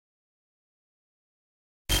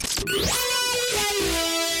The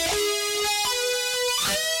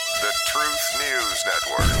Truth News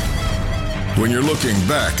Network. When you're looking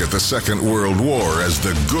back at the Second World War as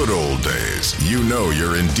the good old days, you know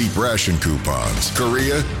you're in deep ration coupons.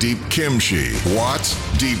 Korea, deep kimchi. Watts,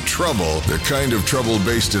 deep trouble. The kind of trouble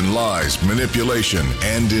based in lies, manipulation,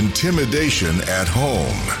 and intimidation at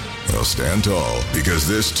home. Well, stand tall, because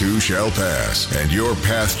this too shall pass, and your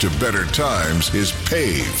path to better times is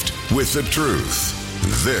paved with the truth.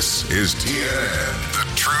 This is TNN,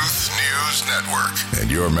 the Truth News Network. And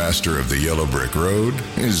your master of the Yellow Brick Road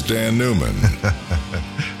is Dan Newman.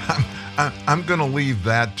 I'm going to leave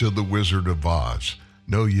that to the Wizard of Oz.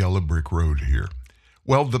 No Yellow Brick Road here.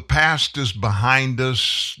 Well, the past is behind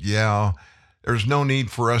us. Yeah, there's no need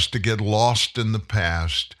for us to get lost in the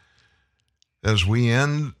past. As we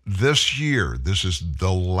end this year, this is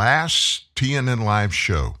the last TNN Live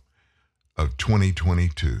show of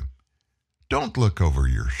 2022. Don't look over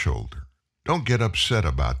your shoulder. Don't get upset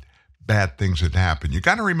about bad things that happen. You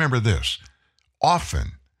got to remember this.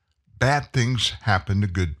 Often, bad things happen to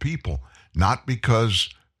good people, not because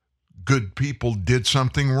good people did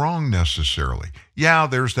something wrong necessarily. Yeah,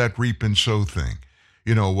 there's that reap and sow thing.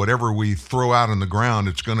 You know, whatever we throw out on the ground,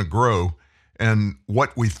 it's going to grow. And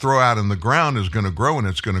what we throw out in the ground is going to grow, and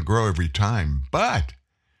it's going to grow every time. But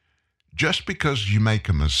just because you make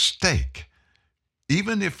a mistake,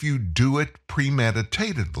 even if you do it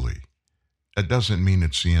premeditatedly, it doesn't mean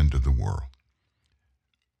it's the end of the world.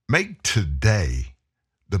 Make today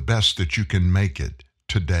the best that you can make it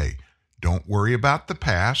today. Don't worry about the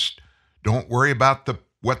past. Don't worry about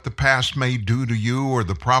what the past may do to you or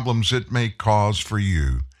the problems it may cause for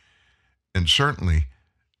you. And certainly,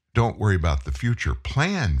 don't worry about the future.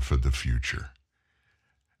 Plan for the future.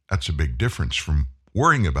 That's a big difference from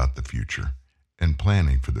worrying about the future and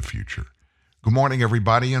planning for the future. Good morning,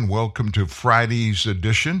 everybody, and welcome to Friday's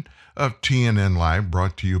edition of TNN Live,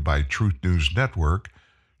 brought to you by Truth News Network,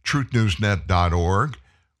 truthnewsnet.org.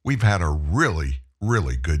 We've had a really,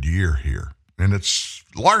 really good year here, and it's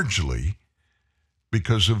largely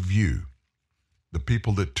because of you, the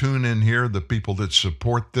people that tune in here, the people that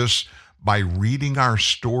support this by reading our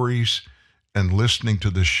stories and listening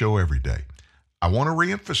to this show every day. I want to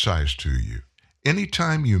reemphasize to you,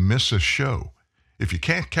 anytime you miss a show, if you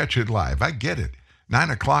can't catch it live, I get it.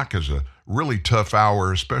 9 o'clock is a really tough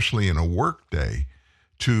hour, especially in a work day,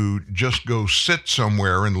 to just go sit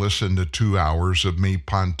somewhere and listen to 2 hours of me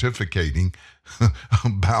pontificating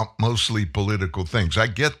about mostly political things. I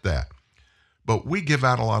get that. But we give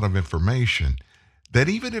out a lot of information that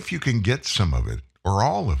even if you can get some of it or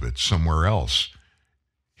all of it somewhere else,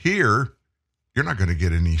 here, you're not going to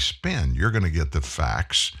get any spin. You're going to get the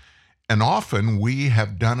facts. And often we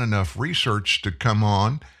have done enough research to come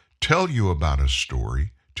on, tell you about a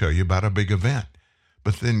story, tell you about a big event,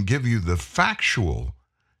 but then give you the factual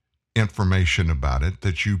information about it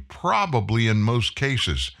that you probably, in most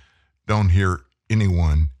cases, don't hear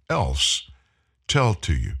anyone else tell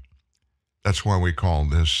to you. That's why we call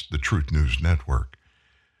this the Truth News Network.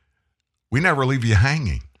 We never leave you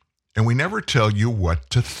hanging, and we never tell you what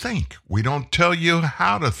to think. We don't tell you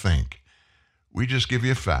how to think. We just give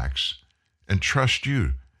you facts and trust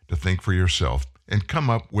you to think for yourself and come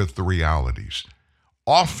up with the realities.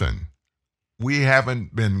 Often, we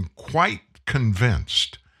haven't been quite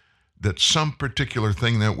convinced that some particular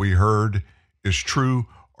thing that we heard is true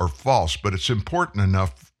or false, but it's important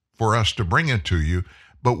enough for us to bring it to you,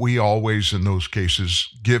 but we always, in those cases,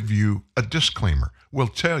 give you a disclaimer. We'll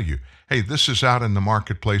tell you, hey, this is out in the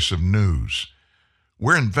marketplace of news.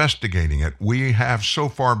 We're investigating it. We have so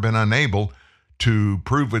far been unable to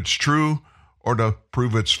prove it's true or to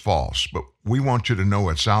prove it's false, but we want you to know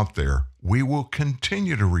it's out there. We will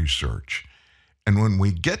continue to research. And when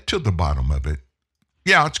we get to the bottom of it,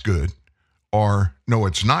 yeah, it's good, or no,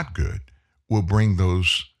 it's not good, we'll bring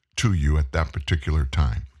those to you at that particular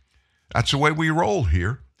time. That's the way we roll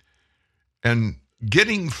here. And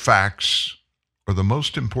getting facts are the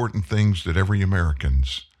most important things that every American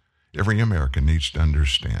needs to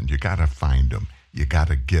understand. You got to find them. You got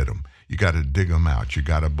to get them. You got to dig them out. You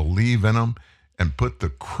got to believe in them and put the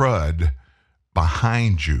crud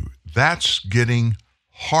behind you. That's getting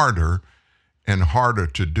harder and harder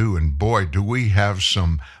to do. And boy, do we have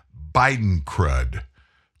some Biden crud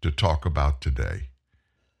to talk about today.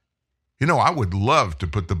 You know, I would love to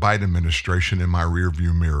put the Biden administration in my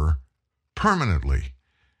rearview mirror permanently.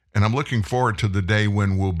 And I'm looking forward to the day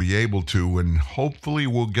when we'll be able to, and hopefully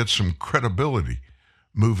we'll get some credibility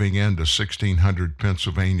moving into 1600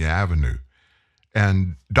 Pennsylvania Avenue.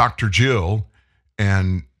 And Dr. Jill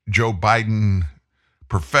and Joe Biden,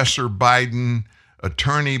 Professor Biden,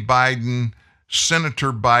 Attorney Biden,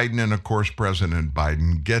 Senator Biden and, of course, President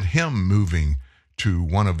Biden, get him moving to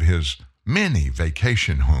one of his many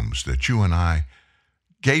vacation homes that you and I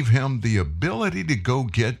gave him the ability to go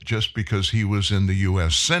get just because he was in the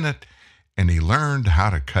U.S. Senate and he learned how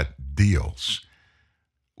to cut deals.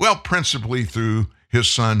 Well, principally through his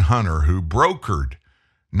son Hunter, who brokered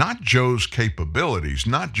not Joe's capabilities,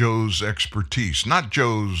 not Joe's expertise, not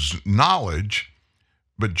Joe's knowledge,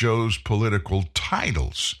 but Joe's political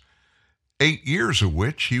titles, 8 years of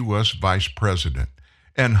which he was vice president.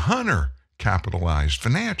 And Hunter capitalized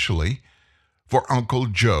financially for Uncle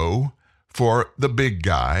Joe, for the big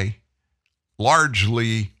guy,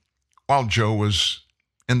 largely while Joe was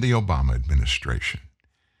in the Obama administration.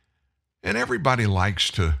 And everybody likes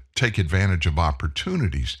to take advantage of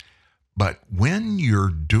opportunities, but when you're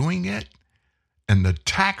doing it and the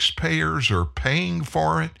taxpayers are paying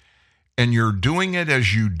for it and you're doing it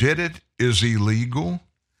as you did it is illegal,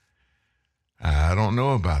 I don't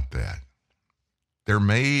know about that. There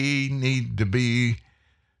may need to be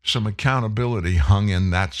some accountability hung in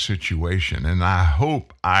that situation. And I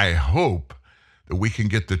hope that we can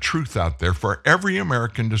get the truth out there for every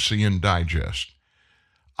American to see and digest.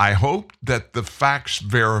 I hope that the facts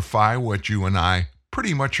verify what you and I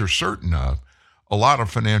pretty much are certain of, a lot of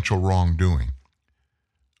financial wrongdoing,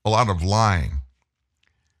 a lot of lying,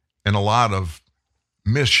 and a lot of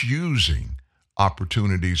misusing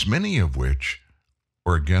opportunities, many of which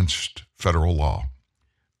are against federal law.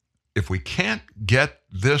 If we can't get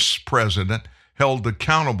this president held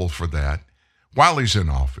accountable for that while he's in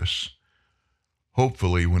office,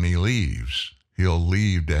 hopefully when he leaves, he'll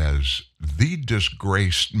leave as the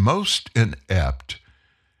disgraced, most inept,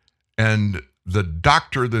 and the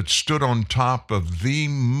doctor that stood on top of the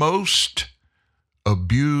most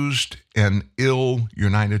abused and ill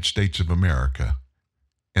United States of America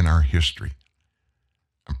in our history.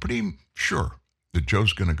 I'm pretty sure that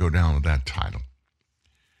Joe's going to go down with that title.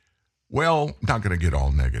 Well, not going to get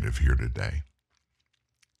all negative here today.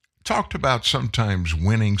 Talked about sometimes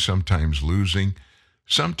winning, sometimes losing,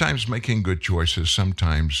 sometimes making good choices,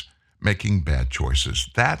 sometimes making bad choices.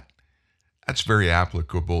 That's very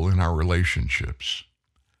applicable in our relationships.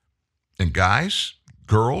 And guys,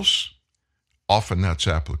 girls, often that's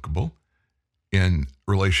applicable in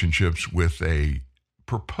relationships with a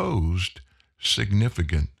proposed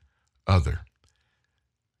significant other.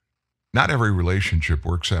 Not every relationship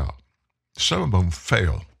works out. Some of them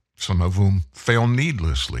fail. Some of them fail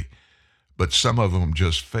needlessly. But some of them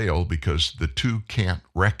just fail because the two can't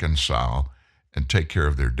reconcile and take care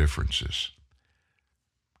of their differences.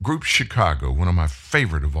 Group Chicago, one of my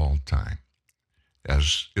favorite of all time,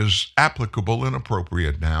 as is applicable and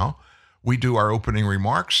appropriate now. We do our opening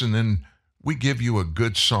remarks and then we give you a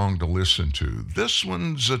good song to listen to. This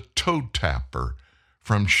one's a toe tapper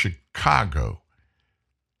from Chicago.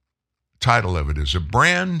 Title of it is A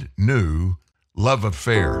Brand New Love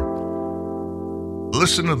Affair.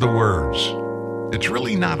 Listen to the words. It's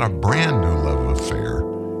really not a brand new love affair.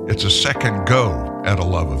 It's a second go at a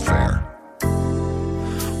love affair.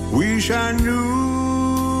 Wish I knew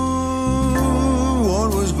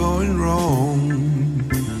what was going wrong.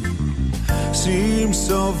 Seems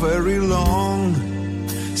so very long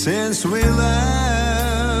since we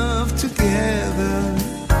left together.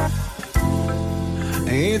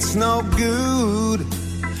 It's no good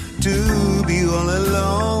to be all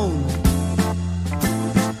alone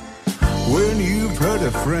when you've hurt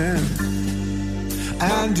a friend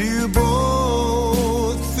and you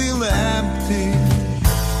both feel empty.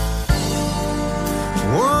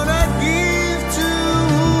 What I'd give to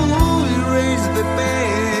erase the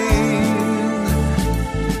pain.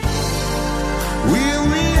 Will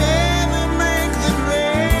we ever make the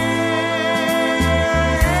grade?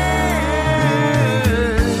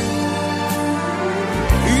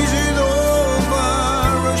 Is it over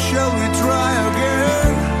or shall we try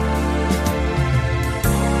again?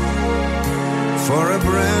 For a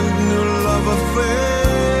brand new love affair.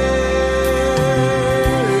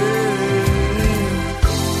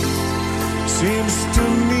 Seems to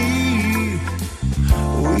me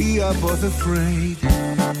we are both afraid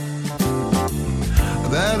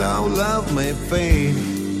that our love may fade,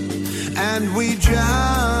 and we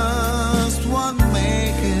just won't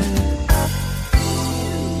make it.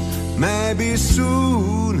 Maybe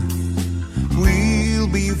soon we'll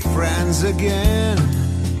be friends again,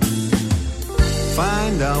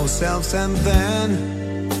 find ourselves and then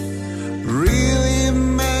really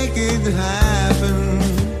make it happen.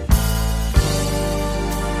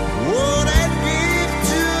 What I'd give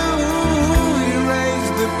to erase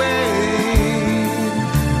the pain.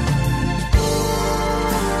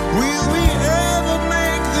 Will we ever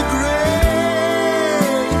make the grade?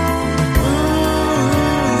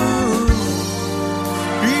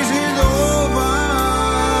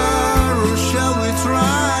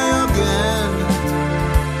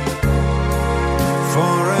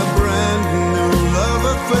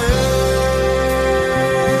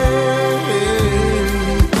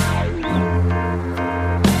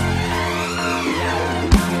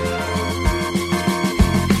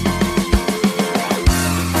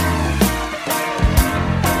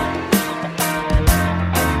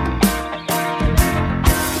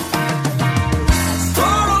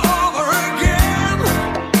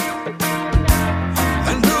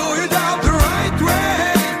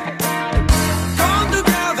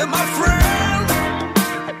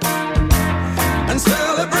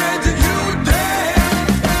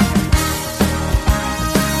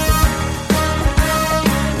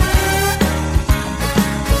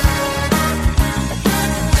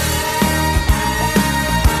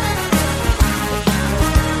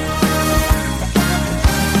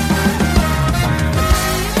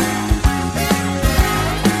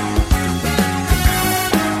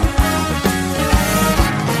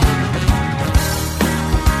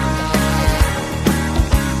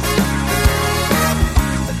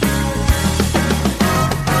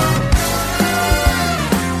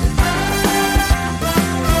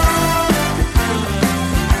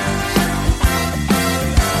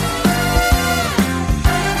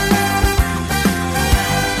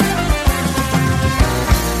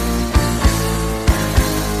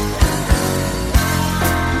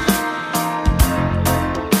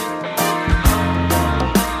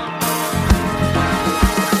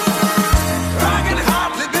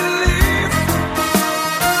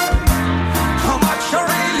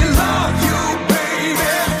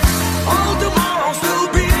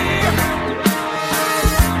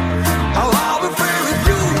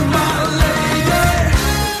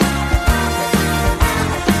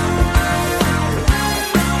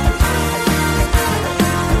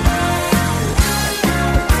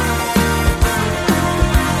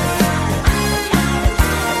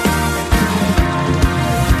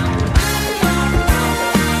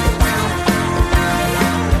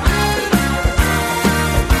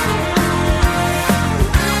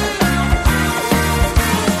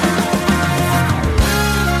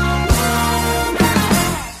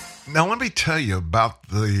 me tell you about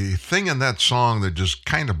the thing in that song that just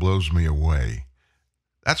kind of blows me away.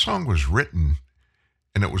 That song was written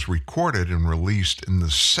and it was recorded and released in the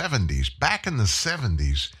 70s. Back in the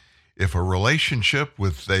 70s, if a relationship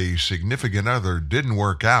with a significant other didn't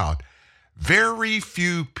work out, very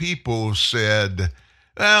few people said,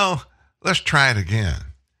 well, let's try it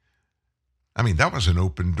again. I mean, that was an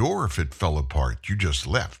open door if it fell apart. You just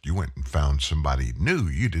left. You went and found somebody new.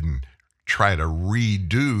 You didn't try to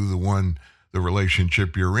redo the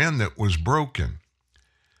relationship you're in that was broken.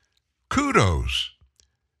 Kudos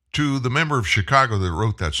to the member of Chicago that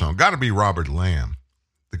wrote that song. Got to be Robert Lamb,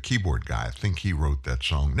 the keyboard guy. I think he wrote that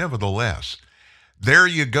song. Nevertheless, there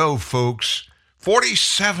you go, folks.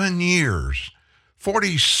 47 years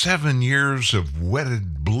of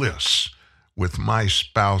wedded bliss with my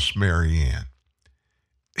spouse, Mary Ann.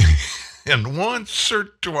 And once or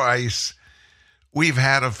twice, we've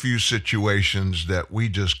had a few situations that we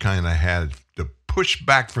just kind of had to push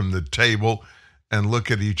back from the table and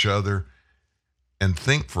look at each other and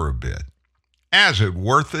think for a bit. Is it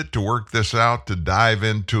worth it to work this out, to dive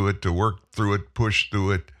into it, to work through it, push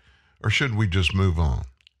through it, or should we just move on?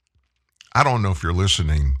 I don't know if you're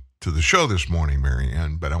listening to the show this morning, Mary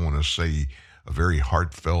Ann, but I want to say a very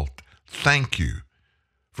heartfelt thank you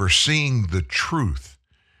for seeing the truth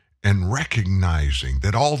and recognizing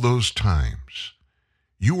that all those times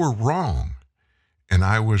you were wrong and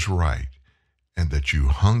I was right, and that you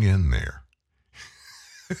hung in there.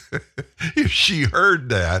 If she heard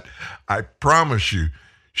that, I promise you,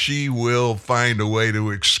 she will find a way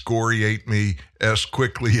to excoriate me as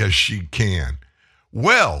quickly as she can.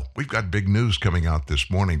 Well, we've got big news coming out this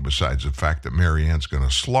morning besides the fact that Mary Ann's going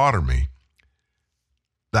to slaughter me.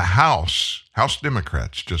 The House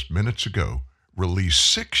Democrats just minutes ago released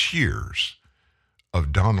 6 years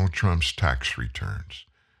of Donald Trump's tax returns.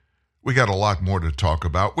 We got a lot more to talk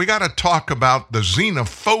about. We got to talk about the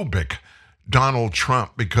xenophobic Donald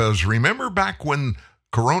Trump, because remember back when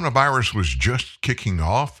coronavirus was just kicking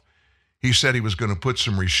off, he said he was going to put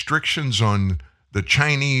some restrictions on the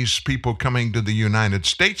Chinese people coming to the United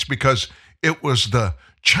States because it was the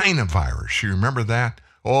China virus. You remember that?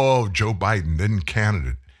 Oh, Joe Biden didn't count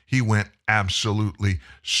it. He went absolutely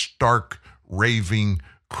stark, raving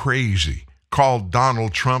crazy, called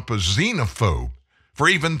Donald Trump a xenophobe for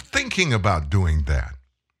even thinking about doing that.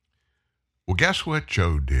 Well, guess what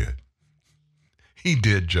Joe did? He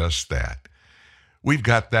did just that. We've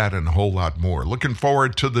got that and a whole lot more. Looking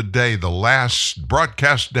forward to the day, the last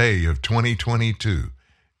broadcast day of 2022,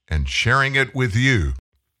 and sharing it with you.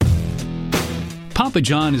 Papa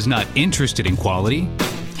John is not interested in quality.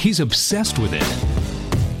 He's obsessed with it.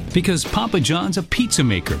 Because Papa John's a pizza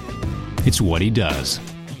maker. It's what he does.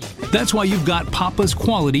 That's why you've got Papa's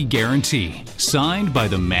Quality Guarantee, signed by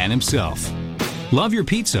the man himself. Love your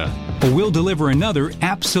pizza, or we'll deliver another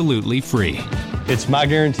absolutely free. It's my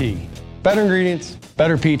guarantee. Better ingredients,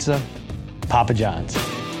 better pizza, Papa John's.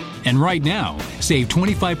 And right now, save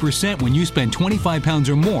 25% when you spend 25 pounds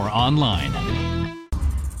or more online.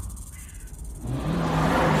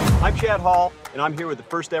 I'm Chad Hall, and I'm here with the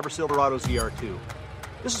first ever Silverado ZR2.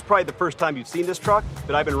 This is probably the first time you've seen this truck,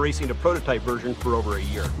 but I've been racing a prototype version for over a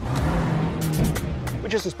year. We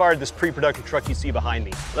just inspired this pre-production truck you see behind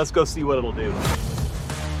me. Let's go see what it'll do.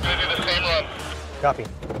 Gonna do the same run. Copy.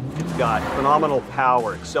 It's got phenomenal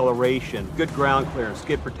power, acceleration, good ground clearance,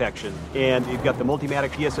 skid protection, and you've got the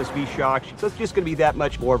Multimatic PSSV shocks, so it's just going to be that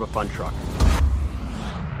much more of a fun truck.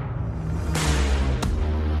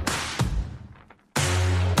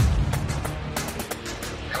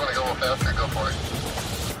 You want to go a little faster? Go for it.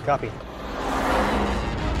 Copy.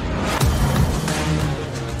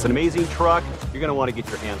 It's an amazing truck. You're going to want to get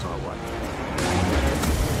your hands on one.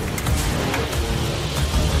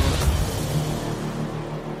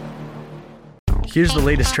 Here's the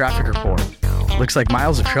latest traffic report. Looks like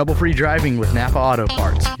miles of trouble-free driving with Napa Auto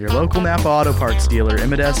Parts. Your local Napa Auto Parts dealer in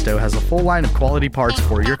Modesto has a full line of quality parts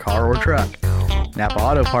for your car or truck. Napa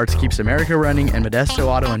Auto Parts keeps America running, and Modesto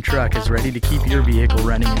Auto and Truck is ready to keep your vehicle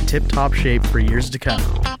running in tip-top shape for years to come.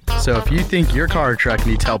 So if you think your car or truck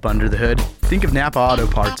needs help under the hood, think of Napa Auto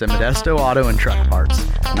Parts at Modesto Auto and Truck Parts,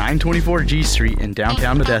 924 G Street in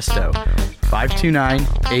downtown Modesto,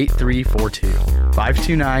 529-8342,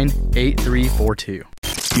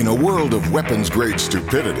 529-8342. In a world of weapons-grade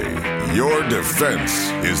stupidity, your defense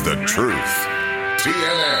is the truth.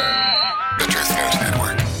 TNN, the Truth News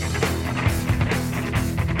Network.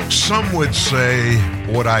 Some would say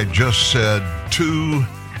what I just said to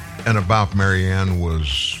and about Mary Ann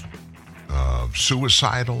was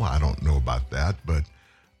suicidal. I don't know about that, but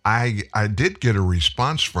I did get a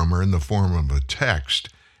response from her in the form of a text,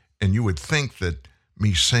 and you would think that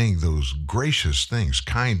me saying those gracious things,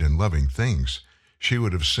 kind and loving things, she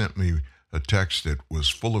would have sent me a text that was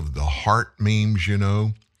full of the heart memes,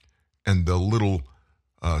 and the little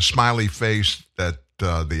smiley face that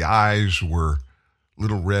the eyes were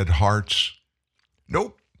little red hearts.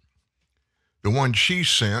 Nope. The one she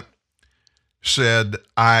sent said,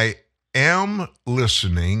 I am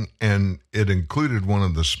listening, and it included one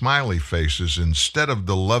of the smiley faces. Instead of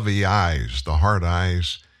the lovey eyes, the heart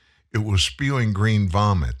eyes, it was spewing green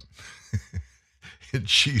vomit. And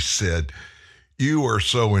she said, you are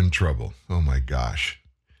so in trouble. Oh my gosh.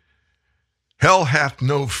 Hell hath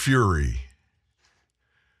no fury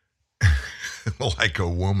like a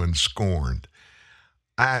woman scorned.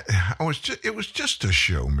 It was just a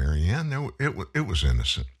show, Marianne. It was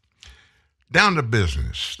innocent. Down to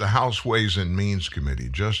business. The House Ways and Means Committee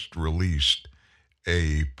just released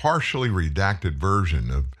a partially redacted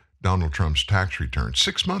version of Donald Trump's tax return,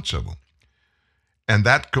 6 months of them. And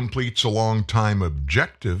that completes a long-time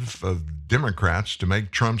objective of Democrats to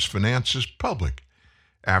make Trump's finances public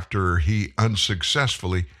after he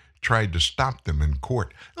unsuccessfully tried to stop them in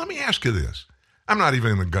court. Let me ask you this. I'm not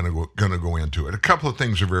even going to go into it. A couple of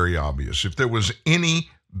things are very obvious. If there was any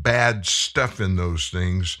bad stuff in those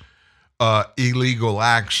things, illegal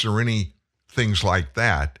acts or any things like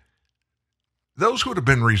that, those would have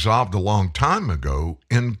been resolved a long time ago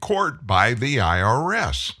in court by the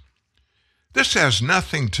IRS. This has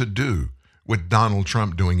nothing to do with Donald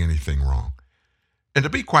Trump doing anything wrong. And to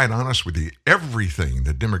be quite honest with you, everything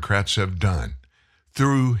the Democrats have done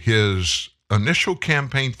through his initial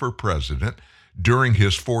campaign for president, during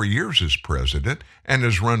his 4 years as president, and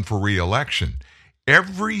his run for re-election,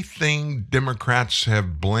 everything Democrats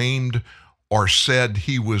have blamed or said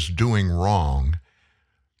he was doing wrong,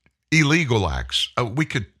 illegal acts, we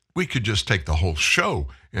could just take the whole show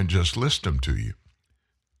and just list them to you.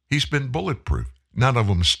 He's been bulletproof. None of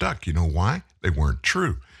them stuck. You know why? They weren't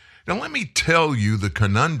true. Now let me tell you the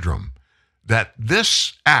conundrum that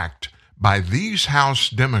this act by these House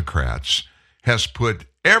Democrats has put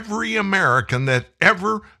every American that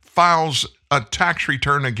ever files a tax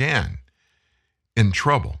return again in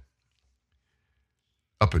trouble.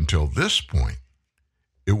 Up until this point,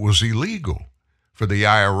 it was illegal for the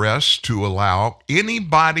IRS to allow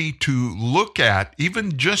anybody to look at,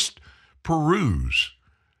 even just peruse,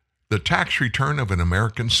 the tax return of an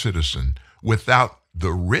American citizen without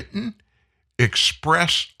the written,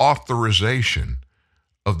 express authorization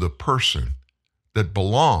of the person that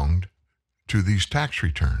belonged to these tax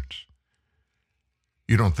returns.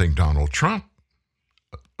 You don't think Donald Trump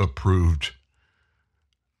approved?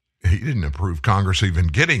 He didn't approve Congress even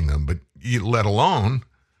getting them, but let alone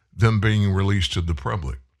them being released to the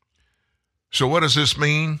public. So what does this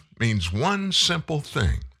mean? It means one simple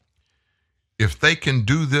thing. If they can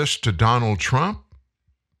do this to Donald Trump,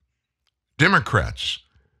 Democrats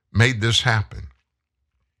made this happen.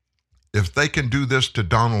 If they can do this to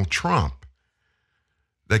Donald Trump,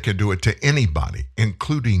 they can do it to anybody,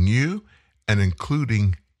 including you and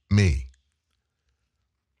including me.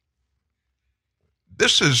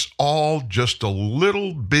 This is all just a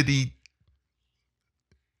little bitty,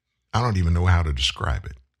 I don't even know how to describe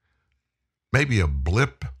it, maybe a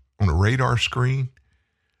blip on a radar screen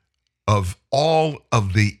of all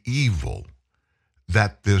of the evil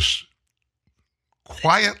that this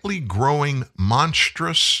quietly growing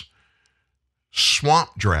monstrous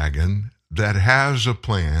swamp dragon that has a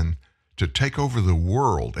plan to take over the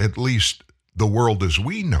world, at least the world as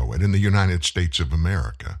we know it in the United States of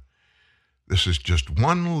America. This is just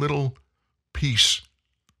one little piece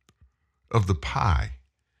of the pie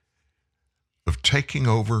of taking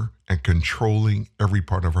over and controlling every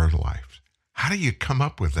part of our life. How do you come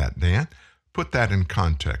up with that, Dan? Put that in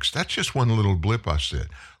context. That's just one little blip I said.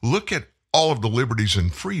 Look at all of the liberties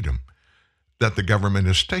and freedom that the government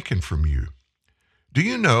has taken from you. Do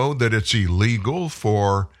you know that it's illegal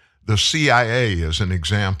for the CIA, as an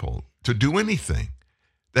example, to do anything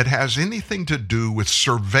that has anything to do with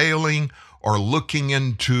surveilling or looking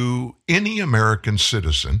into any American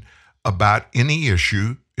citizen about any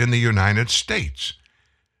issue in the United States?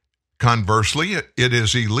 Conversely, it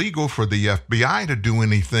is illegal for the FBI to do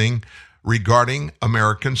anything regarding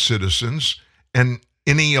American citizens and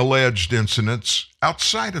any alleged incidents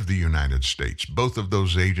outside of the United States. Both of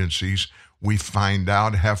those agencies, we find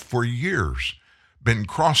out, have for years been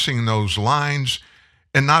crossing those lines.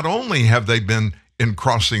 And not only have they been in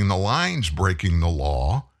crossing the lines, breaking the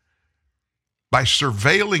law, by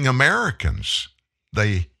surveilling Americans,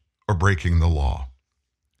 they are breaking the law.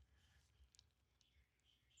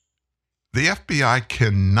 The FBI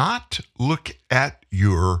cannot look at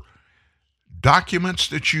your documents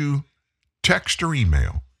that you text or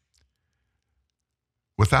email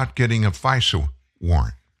without getting a FISA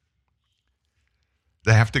warrant.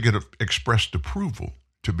 They have to get expressed approval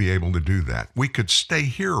to be able to do that. We could stay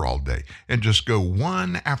here all day and just go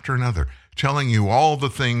one after another, telling you all the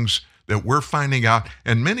things that we're finding out,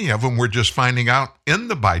 and many of them we're just finding out in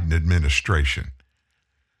the Biden administration.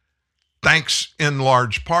 Thanks in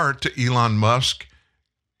large part to Elon Musk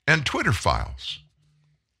and Twitter files.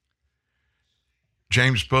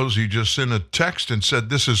 James Posey just sent a text and said,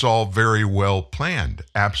 this is all very well planned.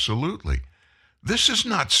 Absolutely. This is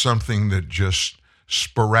not something that just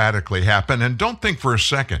sporadically happened. And don't think for a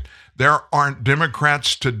second, there aren't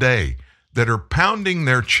Democrats today that are pounding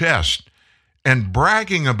their chest and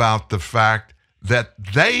bragging about the fact that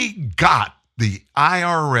they got the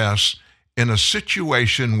IRS in a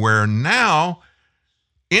situation where now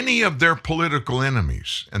any of their political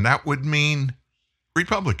enemies, and that would mean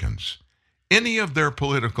Republicans, any of their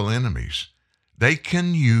political enemies, they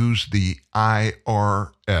can use the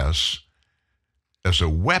IRS as a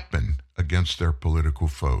weapon against their political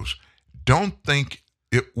foes. Don't think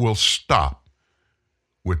it will stop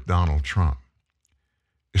with Donald Trump.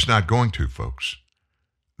 It's not going to, folks.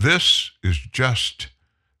 This is just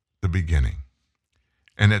the beginning.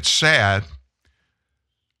 And it's sad,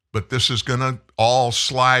 but this is going to all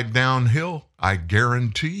slide downhill, I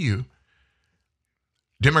guarantee you.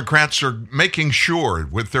 Democrats are making sure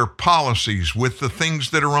with their policies, with the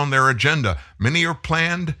things that are on their agenda. Many are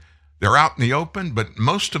planned, they're out in the open, but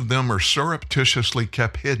most of them are surreptitiously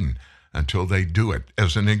kept hidden until they do it.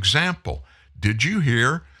 As an example, did you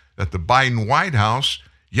hear that the Biden White House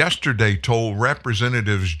yesterday told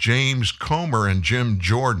Representatives James Comer and Jim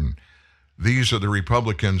Jordan, these are the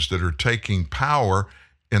Republicans that are taking power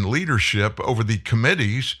in leadership over the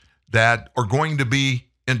committees that are going to be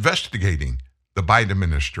investigating the Biden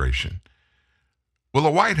administration. Well, the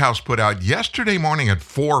White House put out yesterday morning at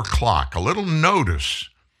 4 o'clock, a little notice,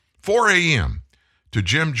 4 a.m., to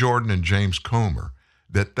Jim Jordan and James Comer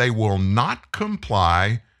that they will not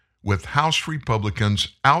comply with House Republicans'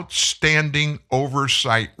 outstanding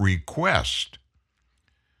oversight request.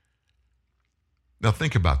 Now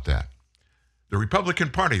think about that. The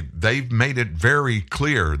Republican Party, they've made it very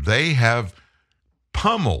clear. They have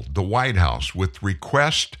pummeled the White House with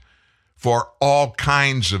requests for all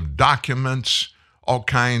kinds of documents, all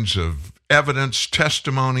kinds of evidence,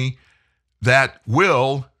 testimony that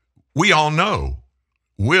will, we all know,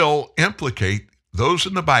 will implicate those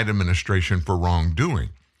in the Biden administration for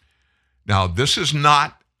wrongdoing. Now, this is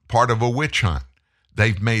not part of a witch hunt.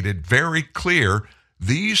 They've made it very clear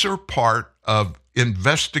these are part of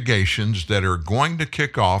investigations that are going to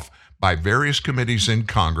kick off by various committees in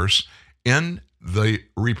Congress in the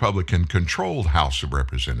Republican-controlled House of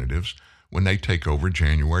Representatives when they take over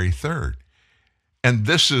January 3rd. And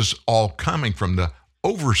this is all coming from the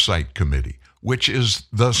Oversight Committee, which is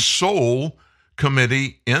the sole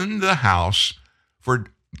committee in the House for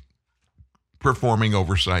performing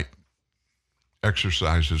oversight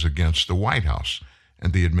exercises against the White House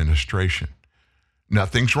and the administration.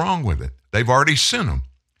 Nothing's wrong with it. They've already sent them.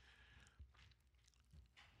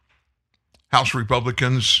 House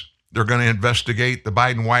Republicans, they're going to investigate the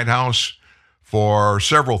Biden White House for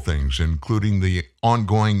several things, including the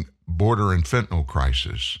ongoing border and fentanyl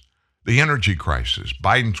crisis, the energy crisis,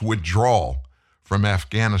 Biden's withdrawal from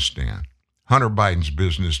Afghanistan, Hunter Biden's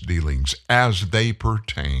business dealings as they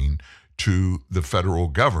pertain to the federal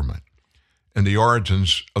government, and the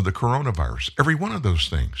origins of the coronavirus. Every one of those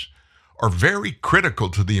things are very critical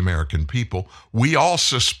to the American people. We all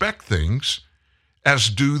suspect things, as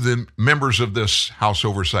do the members of this House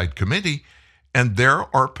Oversight Committee, and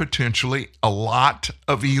there are potentially a lot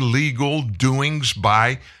of illegal doings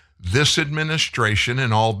by this administration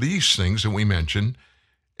and all these things that we mentioned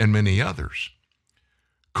and many others.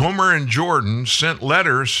 Comer and Jordan sent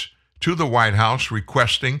letters to the White House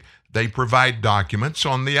requesting they provide documents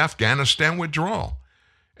on the Afghanistan withdrawal.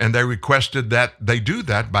 And they requested that they do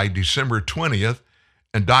that by December 20th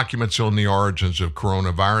and documents on the origins of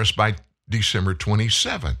coronavirus by December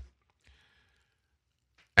 27th.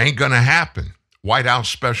 Ain't going to happen. White House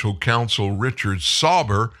Special Counsel Richard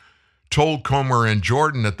Sauber told Comer and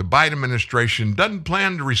Jordan that the Biden administration doesn't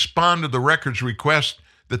plan to respond to the records request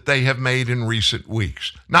that they have made in recent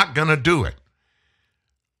weeks. Not going to do it.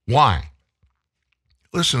 Why?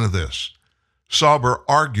 Listen to this. Sauber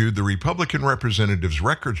argued the Republican representatives'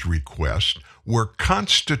 records requests were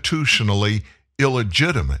constitutionally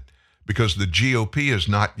illegitimate because the GOP is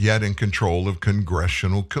not yet in control of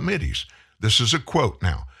congressional committees. This is a quote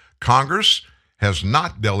now. Congress has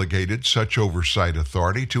not delegated such oversight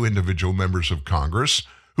authority to individual members of Congress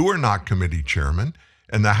who are not committee chairmen,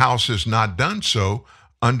 and the House has not done so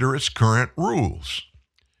under its current rules.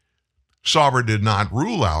 Sauber did not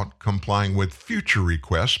rule out complying with future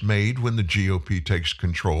requests made when the GOP takes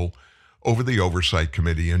control over the Oversight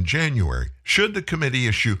Committee in January. Should the committee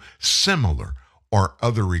issue similar or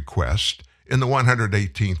other requests in the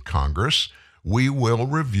 118th Congress, we will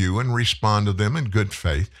review and respond to them in good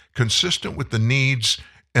faith, consistent with the needs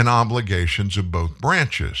and obligations of both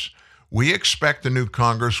branches. We expect the new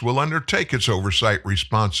Congress will undertake its oversight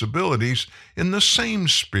responsibilities in the same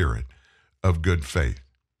spirit of good faith.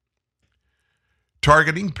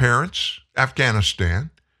 Targeting parents,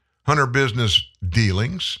 Afghanistan, Hunter business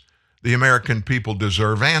dealings. The American people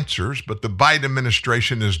deserve answers, but the Biden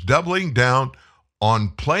administration is doubling down on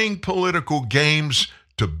playing political games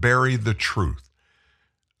to bury the truth.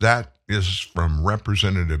 That is from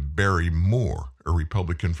Representative Barry Moore, a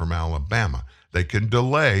Republican from Alabama. They can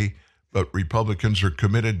delay, but Republicans are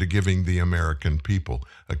committed to giving the American people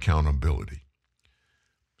accountability.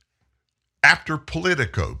 After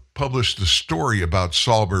Politico published the story about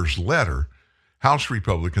Sauber's letter, House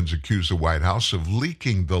Republicans accused the White House of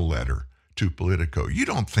leaking the letter to Politico. You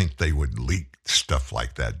don't think they would leak stuff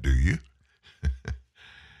like that, do you?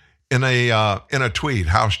 In a tweet,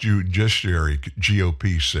 House Judiciary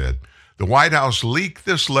GOP said, the White House leaked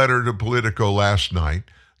this letter to Politico last night.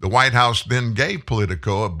 The White House then gave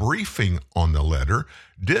Politico a briefing on the letter.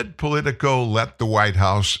 Did Politico let the White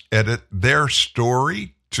House edit their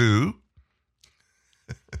story too?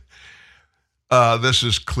 This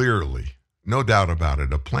is clearly, no doubt about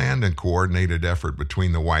it, a planned and coordinated effort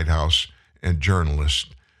between the White House and journalists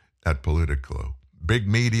at Politico. Big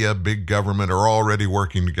media, big government are already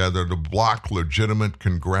working together to block legitimate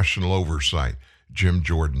congressional oversight, Jim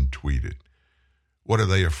Jordan tweeted. What are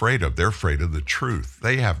they afraid of? They're afraid of the truth.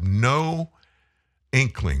 They have no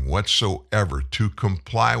inkling whatsoever to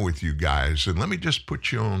comply with you guys. And let me just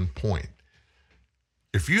put you on point.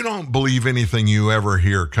 If you don't believe anything you ever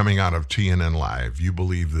hear coming out of TNN Live, you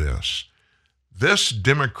believe this. This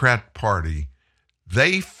Democrat Party,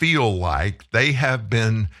 they feel like they have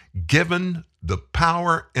been given the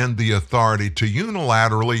power and the authority to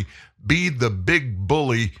unilaterally be the big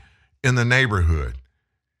bully in the neighborhood.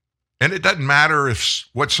 And it doesn't matter if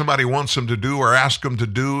what somebody wants them to do or ask them to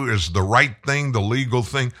do is the right thing, the legal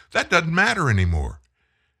thing. That doesn't matter anymore.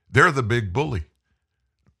 They're the big bully.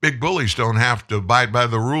 Big bullies don't have to abide by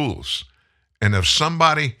the rules. And if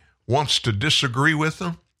somebody wants to disagree with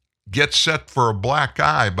them, get set for a black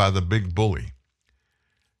eye by the big bully.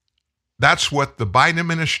 That's what the Biden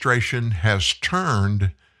administration has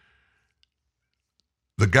turned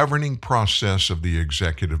the governing process of the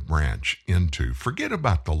executive branch into. Forget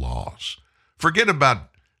about the laws. Forget about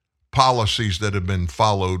policies that have been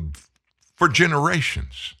followed for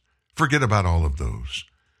generations. Forget about all of those.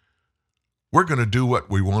 We're going to do what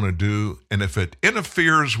we want to do, and if it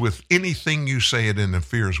interferes with anything you say it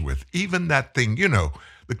interferes with, even that thing,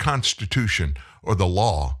 the Constitution or the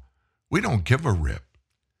law, we don't give a rip.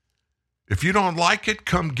 If you don't like it,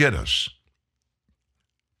 come get us.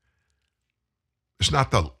 It's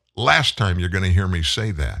not the last time you're going to hear me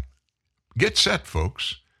say that. Get set,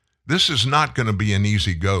 folks. This is not going to be an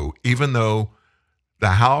easy go, even though the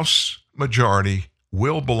House majority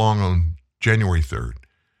will belong on January 3rd.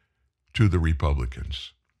 To the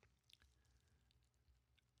Republicans.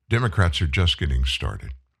 Democrats are just getting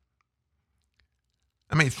started.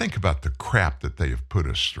 I mean, think about the crap that they have put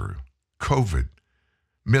us through. COVID,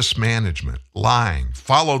 mismanagement, lying.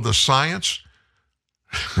 Follow the science.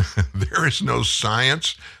 There is no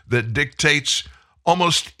science that dictates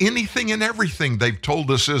almost anything and everything they've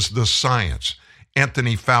told us is the science.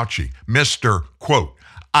 Anthony Fauci, Mr. Quote,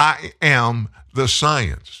 I am the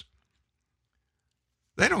science.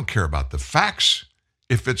 They don't care about the facts.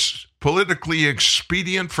 If it's politically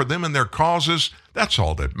expedient for them and their causes, that's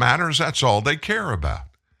all that matters. That's all they care about.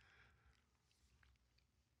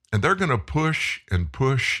 And they're going to push and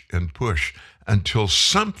push and push until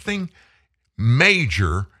something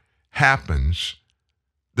major happens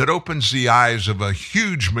that opens the eyes of a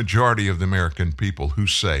huge majority of the American people who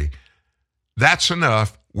say, that's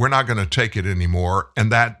enough. We're not going to take it anymore. And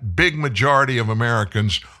that big majority of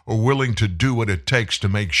Americans are willing to do what it takes to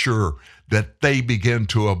make sure that they begin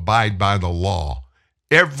to abide by the law.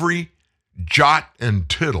 Every jot and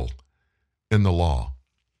tittle in the law.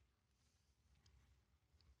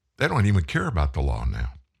 They don't even care about the law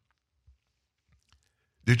now.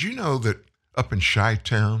 Did you know that up in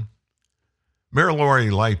Chi-Town, Mary Lori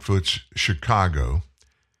Lightfoot's Chicago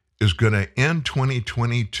is going to end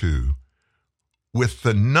 2022 with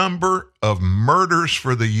the number of murders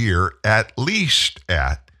for the year at least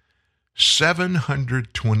at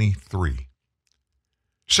 723.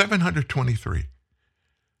 723.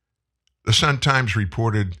 The Sun-Times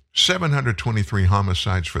reported 723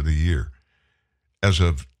 homicides for the year as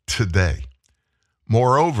of today.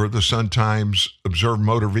 Moreover, the Sun-Times observed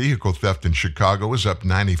motor vehicle theft in Chicago was up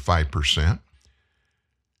 95%.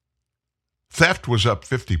 Theft was up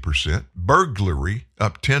 50%. Burglary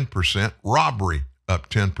up 10%. Robbery up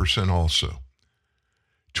 10% also.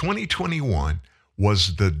 2021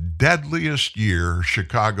 was the deadliest year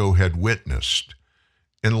Chicago had witnessed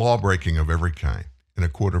in lawbreaking of every kind in a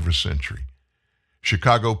quarter of a century.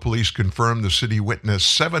 Chicago police confirmed the city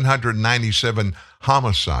witnessed 797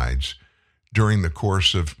 homicides during the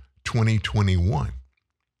course of 2021.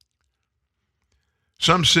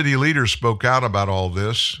 Some city leaders spoke out about all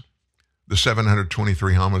this, the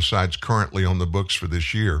 723 homicides currently on the books for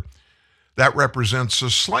this year. That represents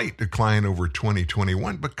a slight decline over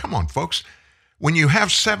 2021. But come on, folks, when you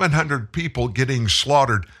have 700 people getting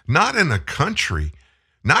slaughtered, not in a country,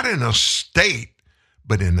 not in a state,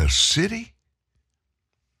 but in a city,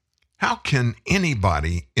 how can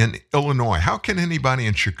anybody in Illinois, how can anybody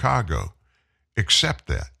in Chicago accept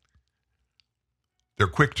that? They're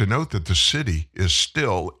quick to note that the city is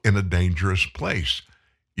still in a dangerous place.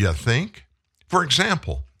 You think? For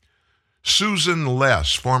example, Susan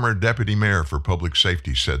Less, former deputy mayor for public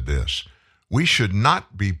safety, said this: "We should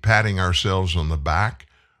not be patting ourselves on the back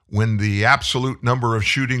when the absolute number of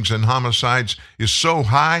shootings and homicides is so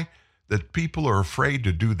high that people are afraid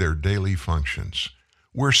to do their daily functions.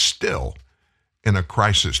 We're still in a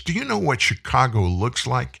crisis." Do you know what Chicago looks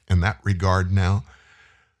like in that regard now?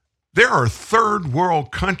 There are third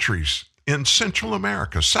world countries in Central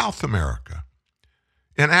America, South America,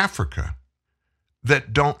 in Africa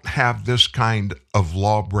that don't have this kind of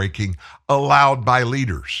law breaking allowed by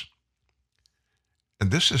leaders.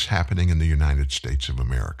 And this is happening in the United States of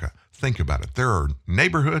America. Think about it. There are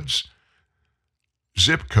neighborhoods,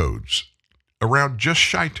 zip codes around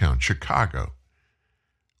just Chi-Town, Chicago,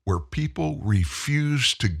 where people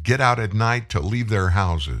refuse to get out at night to leave their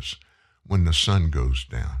houses when the sun goes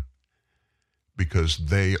down because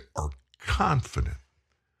they are confident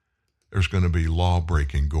there's going to be law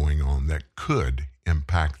breaking going on that could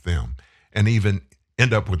impact them and even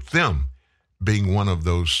end up with them being one of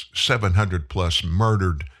those 700 plus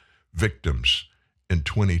murdered victims in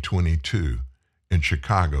 2022 in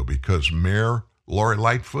Chicago because Mayor Lori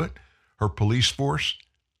Lightfoot, her police force,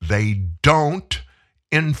 they don't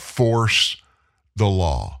enforce the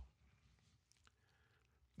law.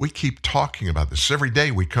 We keep talking about this. Every day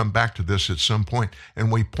we come back to this at some point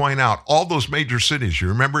and we point out all those major cities. You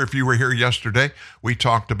remember if you were here yesterday, we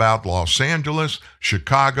talked about Los Angeles,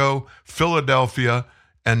 Chicago, Philadelphia,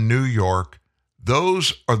 and New York.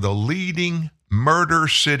 Those are the leading murder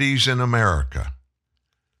cities in America.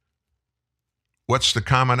 What's the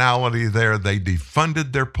commonality there? They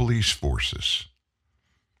defunded their police forces.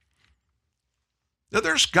 Now,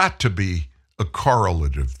 there's got to be a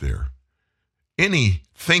correlative there. Any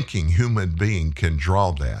thinking human being can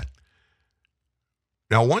draw that.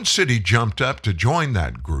 Now, one city jumped up to join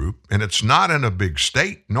that group, and it's not in a big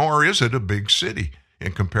state, nor is it a big city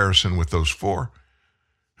in comparison with those four.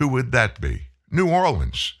 Who would that be? New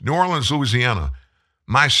Orleans, Louisiana,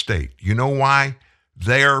 my state. You know why?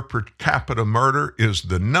 Their per capita murder is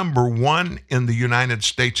the number one in the United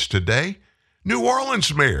States today. New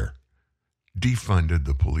Orleans mayor defunded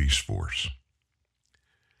the police force.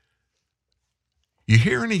 You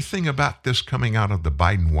hear anything about this coming out of the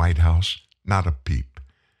Biden White House? Not a peep.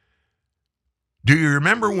 Do you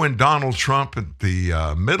remember when Donald Trump, at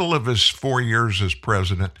the middle of his 4 years as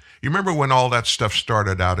president, you remember when all that stuff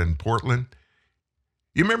started out in Portland?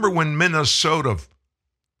 You remember when Minneapolis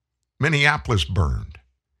burned?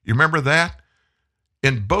 You remember that?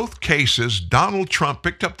 In both cases, Donald Trump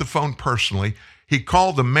picked up the phone personally. He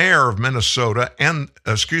called the mayor of Minnesota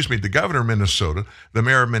the governor of Minnesota, the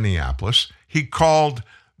mayor of Minneapolis. He called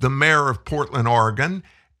the mayor of Portland, Oregon,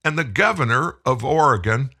 and the governor of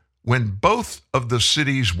Oregon when both of the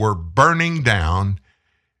cities were burning down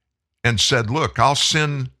and said, look, I'll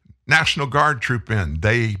send National Guard troop in.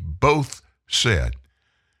 They both said,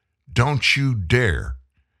 don't you dare.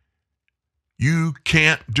 You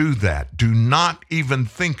can't do that. Do not even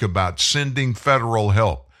think about sending federal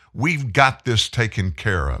help. We've got this taken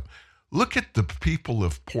care of. Look at the people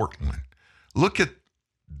of Portland. Look at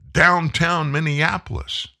downtown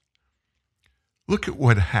Minneapolis. Look at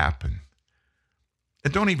what happened.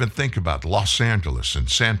 And don't even think about Los Angeles and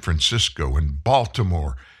San Francisco and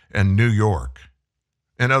Baltimore and New York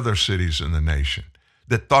and other cities in the nation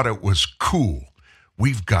that thought it was cool.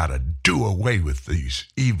 We've got to do away with these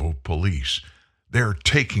evil police. They're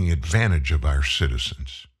taking advantage of our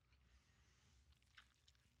citizens.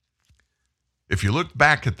 if you look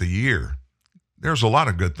back at the year, there's a lot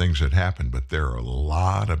of good things that happened, but there are a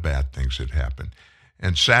lot of bad things that happened.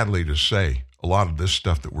 And sadly to say, a lot of this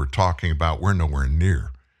stuff that we're talking about, we're nowhere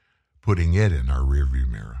near putting it in our rearview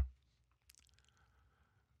mirror.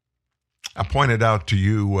 I pointed out to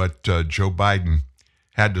you what Joe Biden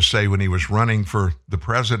had to say when he was running for the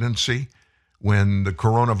presidency, when the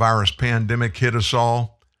coronavirus pandemic hit us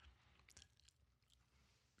all.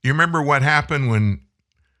 You remember what happened when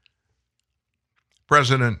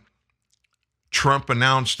President Trump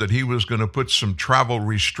announced that he was going to put some travel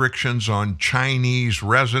restrictions on Chinese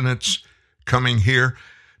residents coming here?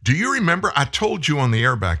 Do you remember? I told you on the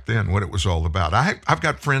air back then what it was all about. I've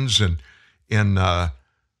got friends in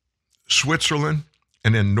Switzerland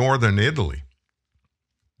and in northern Italy.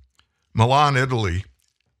 Milan, Italy.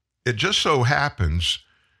 It just so happens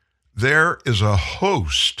there is a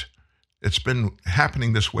host. It's been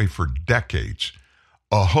happening this way for decades.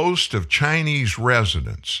 A host of Chinese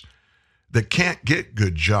residents that can't get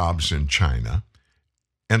good jobs in China.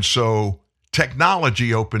 And so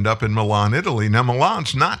technology opened up in Milan, Italy. Now,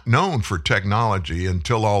 Milan's not known for technology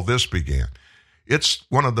until all this began. It's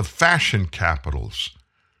one of the fashion capitals,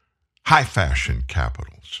 high fashion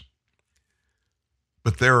capitals.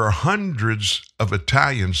 But there are hundreds of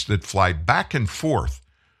Italians that fly back and forth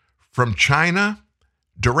from China,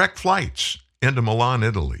 direct flights into Milan,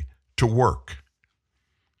 Italy, to work.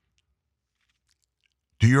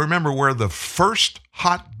 Do you remember where the first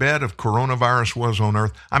hotbed of coronavirus was on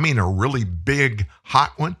Earth? I mean, a really big,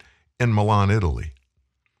 hot one in Milan, Italy.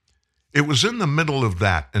 It was in the middle of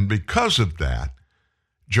that, and because of that,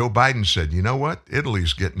 Joe Biden said, you know what?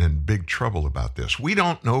 Italy's getting in big trouble about this. We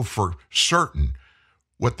don't know for certain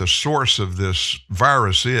what the source of this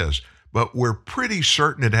virus is, but we're pretty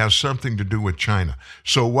certain it has something to do with China.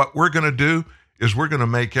 So what we're going to do is we're going to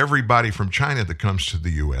make everybody from China that comes to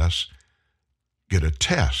the U.S. get a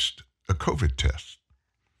test, a COVID test.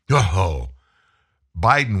 Oh,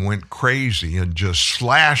 Biden went crazy and just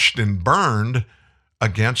slashed and burned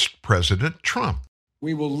against President Trump.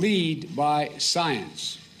 We will lead by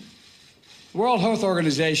science. The World Health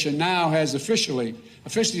Organization now has officially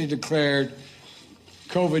declared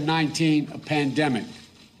COVID-19 a pandemic.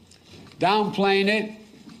 Downplaying it,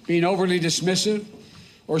 being overly dismissive,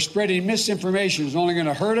 or spreading misinformation is only going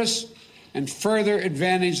to hurt us and further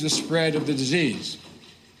advantage the spread of the disease.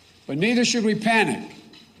 But neither should we panic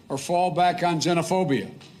or fall back on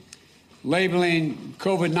xenophobia. Labeling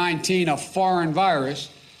COVID-19 a foreign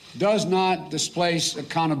virus does not displace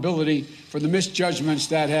accountability for the misjudgments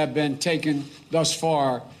that have been taken thus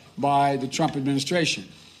far by the Trump administration.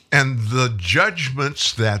 And the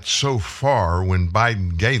judgments that so far, when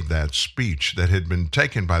Biden gave that speech, that had been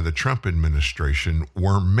taken by the Trump administration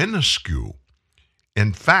were minuscule.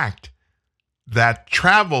 In fact, that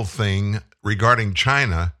travel thing regarding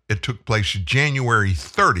China, it took place January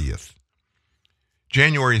 30th.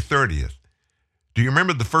 January 30th. Do you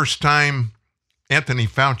remember the first time Anthony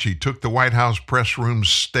Fauci took the White House press room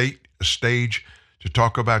stage to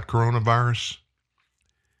talk about coronavirus?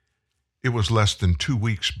 It was less than 2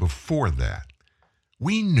 weeks before that.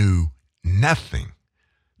 We knew nothing.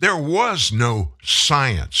 There was no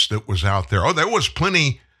science that was out there. Oh, there was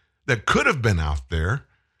plenty that could have been out there,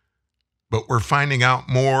 but we're finding out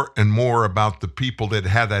more and more about the people that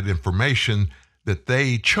had that information that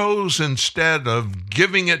they chose, instead of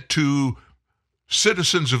giving it to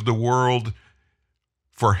citizens of the world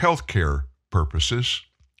for healthcare purposes,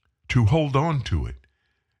 to hold on to it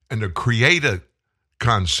and to create a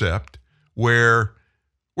concept where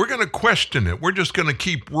we're going to question it. We're just going to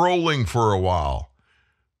keep rolling for a while.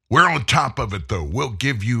 We're on top of it, though. We'll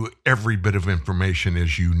give you every bit of information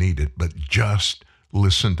as you need it, but just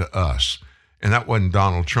listen to us. And that wasn't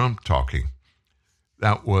Donald Trump talking.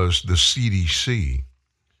 That was the CDC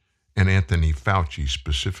and Anthony Fauci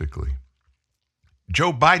specifically.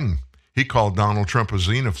 Joe Biden, he called Donald Trump a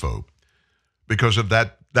xenophobe because of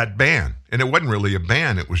that ban. And it wasn't really a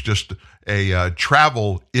ban. It was just a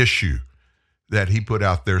travel issue that he put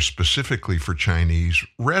out there specifically for Chinese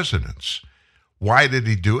residents. Why did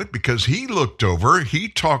he do it? Because he looked over, he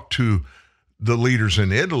talked to the leaders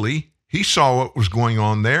in Italy, he saw what was going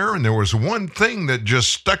on there, and there was one thing that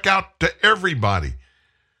just stuck out to everybody.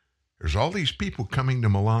 There's all these people coming to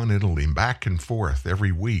Milan, Italy, back and forth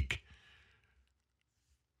every week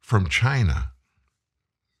from China.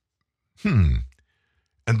 And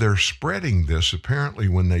they're spreading this apparently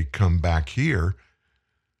when they come back here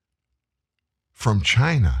from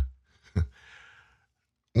China.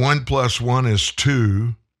 1 + 1 is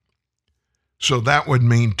 2. So that would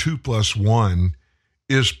mean 2 + 1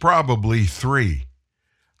 is probably 3.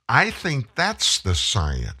 I think that's the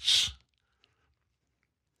science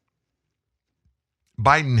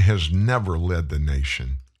Biden has never led the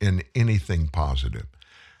nation in anything positive.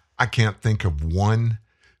 I can't think of one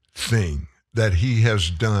thing that he has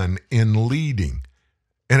done in leading.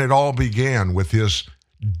 And it all began with his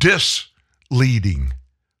disleading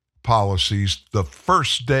policies the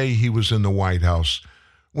first day he was in the White House,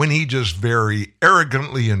 when he just very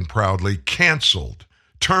arrogantly and proudly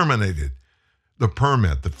terminated the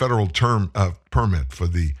permit, the federal permit for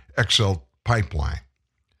the XL pipeline.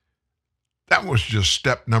 That was just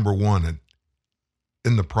step number one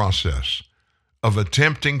in the process of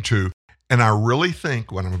attempting to, and I really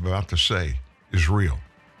think what I'm about to say is real.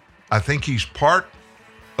 I think he's part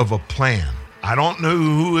of a plan. I don't know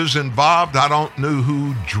who is involved. I don't know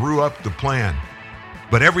who drew up the plan.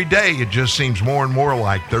 But every day it just seems more and more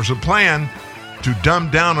like there's a plan to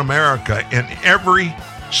dumb down America in every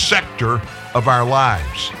sector of our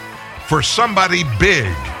lives for somebody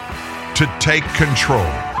big to take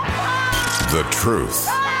control. The truth.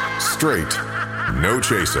 Straight. No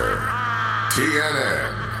chaser.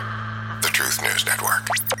 TNN. The Truth News Network.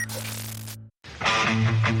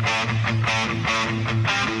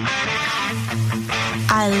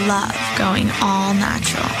 I love going all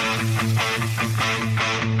natural.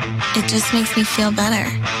 It just makes me feel better.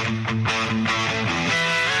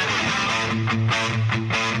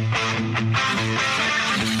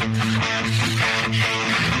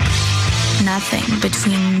 Nothing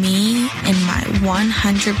between me and my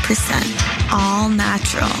 100% all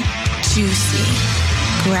natural, juicy,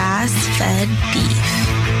 grass-fed beef.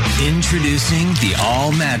 Introducing the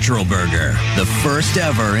all-natural burger, the first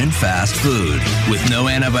ever in fast food, with no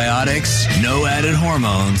antibiotics, no added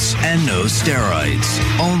hormones, and no steroids.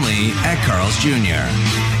 Only at Carl's Jr.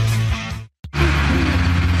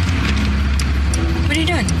 What are you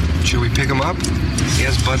doing? Should we pick him up? He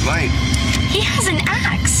has Bud Light. He has an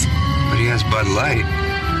axe. But he has Bud Light.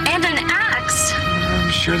 And an axe.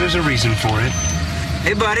 I'm sure there's a reason for it.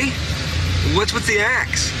 Hey, buddy. What's with the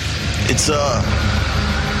axe? It's a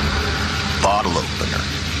bottle opener.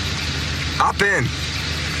 Hop in.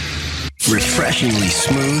 Refreshingly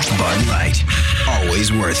smooth Bud Light.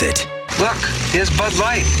 Always worth it. Look, here's Bud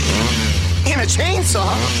Light. And a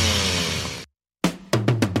chainsaw.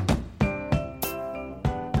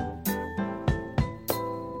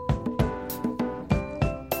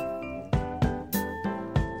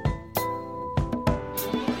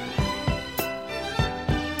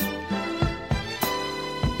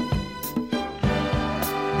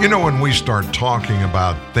 You know, when we start talking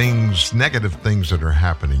about things, negative things that are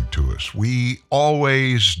happening to us, we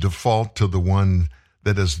always default to the one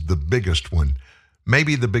that is the biggest one.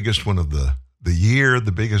 Maybe the biggest one of the year,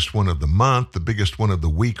 the biggest one of the month, the biggest one of the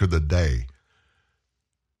week or the day.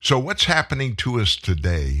 So what's happening to us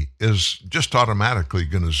today is just automatically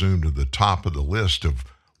going to zoom to the top of the list of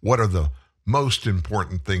what are the most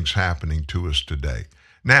important things happening to us today.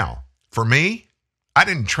 Now, for me, I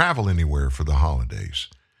didn't travel anywhere for the holidays.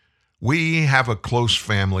 We have a close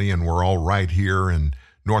family, and we're all right here in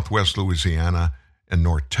Northwest Louisiana and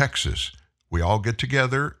North Texas. We all get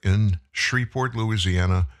together in Shreveport,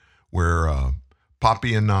 Louisiana, where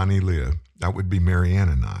Poppy and Nani live. That would be Marianne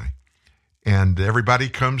and I. And everybody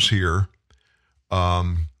comes here,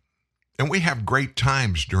 and we have great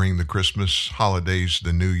times during the Christmas holidays,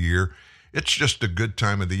 the New Year. It's just a good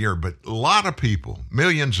time of the year. But a lot of people,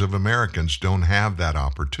 millions of Americans, don't have that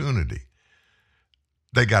opportunity.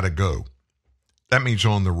 They got to go. That means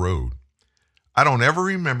on the road. I don't ever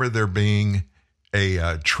remember there being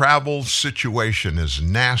a travel situation as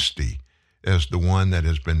nasty as the one that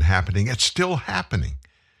has been happening. It's still happening.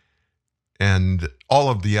 And all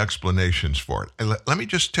of the explanations for it. Let me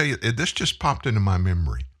just tell you, this just popped into my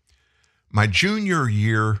memory. My junior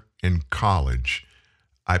year in college,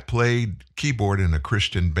 I played keyboard in a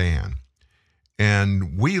Christian band.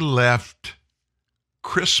 And we left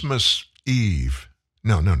Christmas Eve.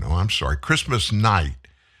 Christmas night,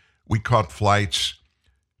 we caught flights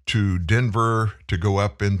to Denver to go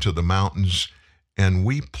up into the mountains, and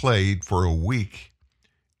we played for a week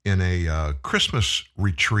in a Christmas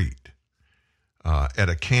retreat at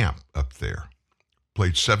a camp up there.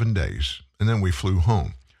 Played 7 days, and then we flew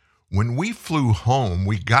home. When we flew home,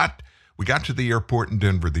 we got to the airport in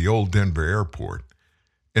Denver, the old Denver airport,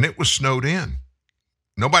 and it was snowed in.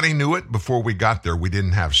 Nobody knew it before we got there. We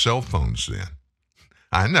didn't have cell phones then.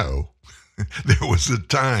 I know. There was a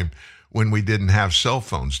time when we didn't have cell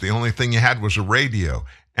phones. The only thing you had was a radio.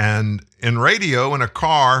 And in radio, in a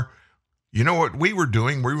car, you know what we were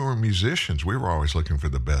doing? We were musicians. We were always looking for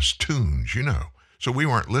the best tunes, you know. So we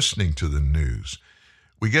weren't listening to the news.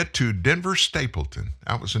 We get to Denver Stapleton.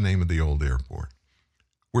 That was the name of the old airport.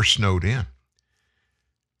 We're snowed in.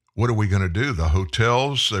 what are we going to do? The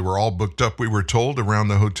hotels, they were all booked up, we were told, around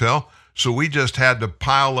the hotel. So we just had to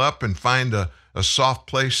pile up and find a soft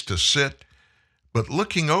place to sit. But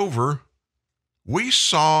looking over, we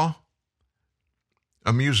saw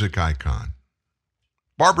a music icon,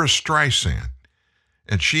 Barbara Streisand.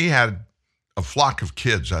 And she had a flock of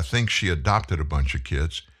kids. I think she adopted a bunch of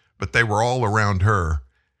kids, but they were all around her.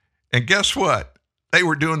 And guess what? They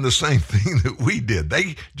were doing the same thing that we did.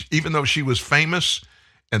 Even though she was famous,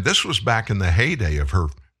 and this was back in the heyday of her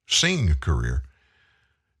singing career,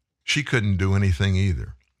 she couldn't do anything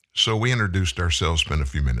either. So we introduced ourselves, spent a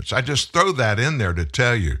few minutes. I just throw that in there to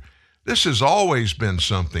tell you, this has always been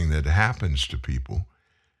something that happens to people.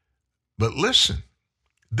 But listen,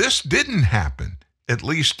 this didn't happen, at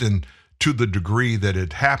least to the degree that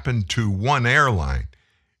it happened to one airline.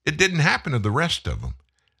 It didn't happen to the rest of them.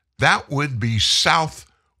 That would be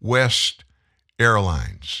Southwest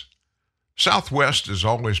Airlines. Southwest has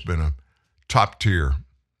always been a top tier,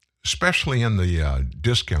 especially in the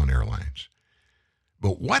discount airlines.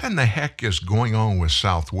 But what in the heck is going on with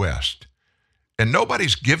Southwest? And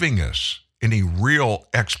nobody's giving us any real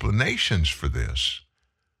explanations for this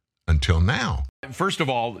until now. First of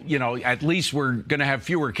all, at least we're going to have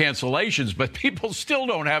fewer cancellations, but people still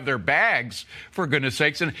don't have their bags, for goodness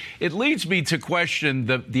sakes. And it leads me to question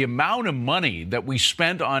the amount of money that we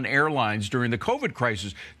spent on airlines during the COVID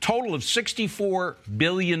crisis. Total of $64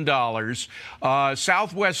 billion.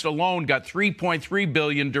 Southwest alone got $3.3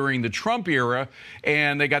 billion during the Trump era,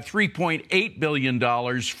 and they got $3.8 billion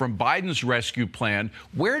from Biden's rescue plan.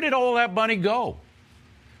 Where did all that money go?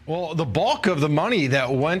 Well, the bulk of the money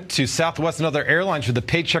that went to Southwest and other airlines for the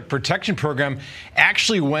Paycheck Protection Program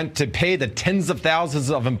actually went to pay the tens of thousands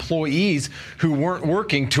of employees who weren't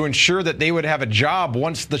working to ensure that they would have a job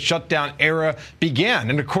once the shutdown era began.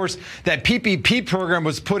 And of course, that PPP program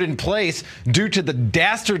was put in place due to the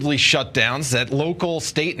dastardly shutdowns that local,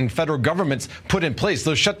 state, and federal governments put in place.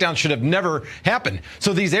 Those shutdowns should have never happened.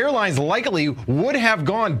 So these airlines likely would have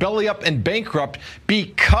gone belly up and bankrupt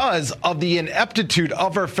because of the ineptitude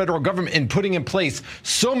of our federal government in putting in place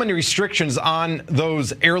so many restrictions on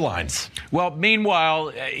those airlines. Well,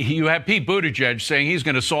 meanwhile, you have Pete Buttigieg saying he's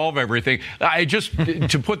going to solve everything.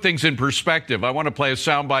 To put things in perspective, I want to play a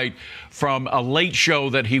soundbite from a late show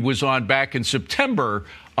that he was on back in September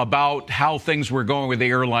about how things were going with the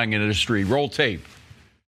airline industry. Roll tape.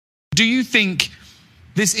 Do you think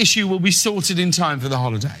this issue will be sorted in time for the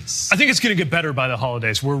holidays? I think it's going to get better by the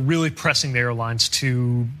holidays. We're really pressing the airlines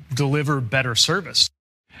to deliver better service.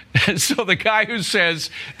 So the guy who says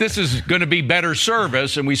this is going to be better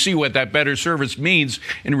service, and we see what that better service means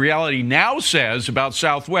in reality, now says about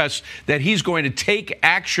Southwest that he's going to take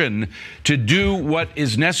action to do what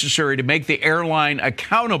is necessary to make the airline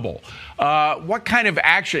accountable. What kind of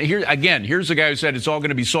action? Here's the guy who said it's all going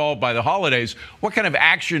to be solved by the holidays. What kind of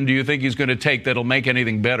action do you think he's going to take that'll make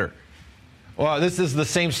anything better? Well, this is the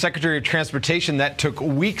same Secretary of Transportation that took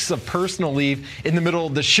weeks of personal leave in the middle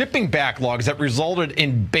of the shipping backlogs that resulted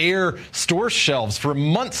in bare store shelves for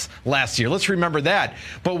months last year. Let's remember that.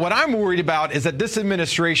 But what I'm worried about is that this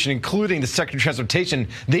administration, including the Secretary of Transportation,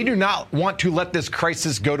 they do not want to let this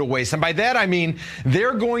crisis go to waste. And by that, I mean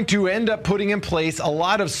they're going to end up putting in place a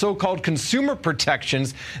lot of so-called consumer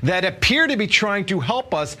protections that appear to be trying to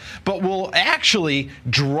help us, but will actually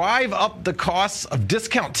drive up the costs of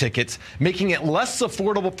discount tickets, making it less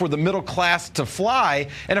affordable for the middle class to fly.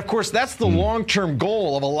 And of course, that's the long-term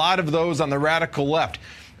goal of a lot of those on the radical left.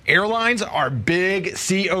 Airlines are big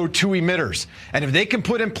CO2 emitters. And if they can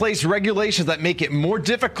put in place regulations that make it more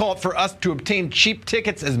difficult for us to obtain cheap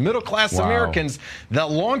tickets as middle-class Americans,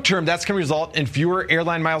 that long-term, that's going to result in fewer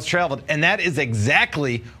airline miles traveled. And that is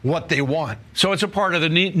exactly what they want. So it's a part of the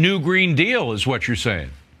new Green Deal, is what you're saying.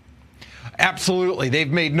 Absolutely. They've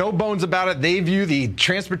made no bones about it. They view the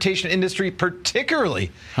transportation industry, particularly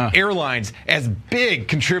airlines, as big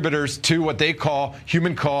contributors to what they call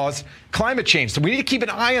human-caused climate change. So we need to keep an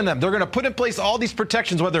eye on them. They're going to put in place all these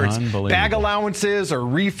protections, whether it's bag allowances or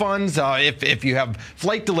refunds if you have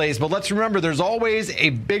flight delays. But let's remember, there's always a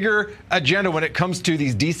bigger agenda when it comes to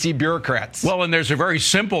these D.C. bureaucrats. Well, and there's a very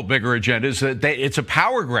simple bigger agenda. Is that it's a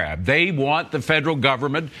power grab. They want the federal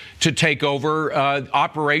government to take over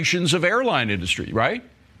operations of airline industry, right?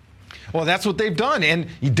 Well, that's what they've done. And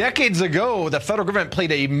decades ago, the federal government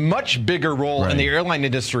played a much bigger role in the airline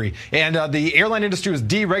industry. And the airline industry was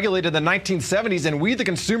deregulated in the 1970s, and we, the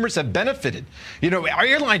consumers, have benefited. You know, our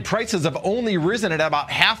airline prices have only risen at about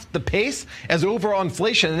half the pace as overall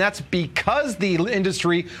inflation, and that's because the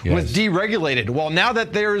industry was deregulated. Well, now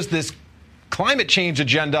that there's this climate change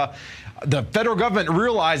agenda, the federal government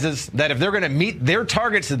realizes that if they're going to meet their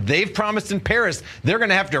targets that they've promised in Paris, they're going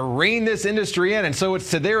to have to rein this industry in. And so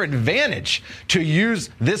it's to their advantage to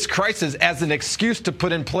use this crisis as an excuse to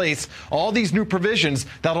put in place all these new provisions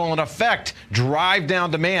that will in effect drive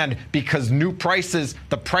down demand because new prices,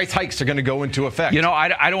 the price hikes are going to go into effect. You know,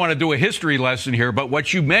 I don't want to do a history lesson here, but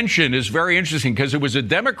what you mentioned is very interesting because it was a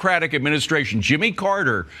Democratic administration, Jimmy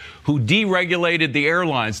Carter, who deregulated the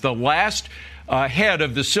airlines. The last head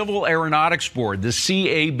of the Civil Aeronautics Board, the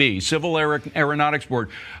CAB, Civil Aeronautics Board,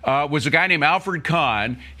 was a guy named Alfred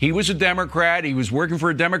Kahn. He was a Democrat. He was working for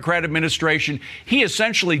a Democrat administration. He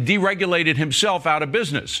essentially deregulated himself out of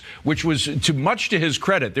business, which was much to his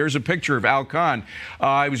credit. There's a picture of Al Kahn.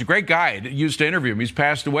 He was a great guy. I used to interview him. He's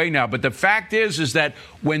passed away now. But the fact is that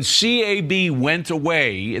when CAB went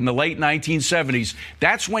away in the late 1970s,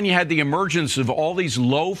 that's when you had the emergence of all these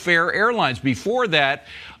low-fare airlines. Before that,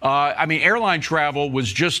 airline travel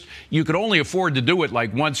was just, you could only afford to do it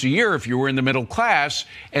like once a year if you were in the middle class.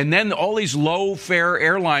 And then all these low-fare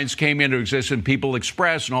airlines came into existence, People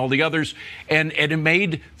Express and all the others, and it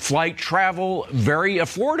made flight travel very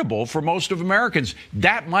affordable for most of Americans.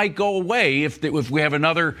 That might go away if we have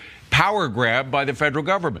another power grab by the federal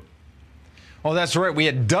government. Well, that's right. We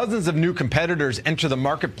had dozens of new competitors enter the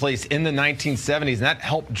marketplace in the 1970s, and that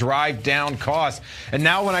helped drive down costs. And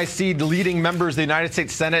now when I see the leading members of the United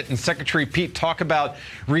States Senate and Secretary Pete talk about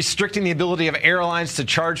restricting the ability of airlines to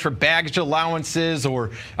charge for baggage allowances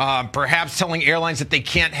or perhaps telling airlines that they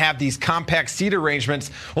can't have these compact seat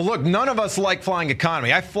arrangements, well, look, none of us like flying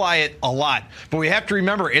economy. I fly it a lot. But we have to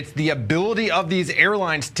remember it's the ability of these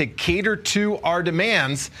airlines to cater to our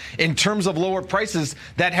demands in terms of lower prices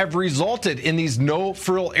that have resulted in these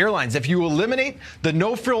no-frill airlines. If you eliminate the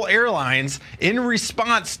no-frill airlines in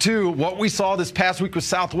response to what we saw this past week with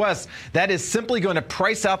Southwest, that is simply going to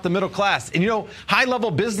price out the middle class. And, you know,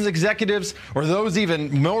 high-level business executives or those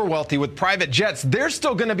even more wealthy with private jets, they're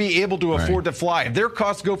still going to be able to afford to fly. If their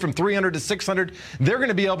costs go from $300 to $600, they're going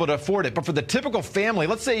to be able to afford it. But for the typical family,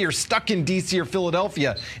 let's say you're stuck in D.C. or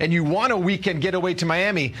Philadelphia and you want a weekend getaway to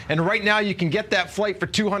Miami, and right now you can get that flight for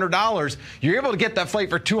 $200, you're able to get that flight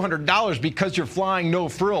for $200 because you're flying no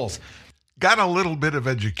frills. Got a little bit of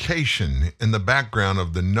education in the background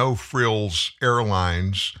of the no frills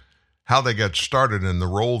airlines, how they got started and the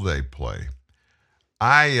role they play.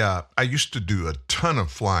 I used to do a ton of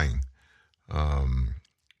flying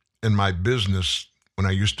in my business when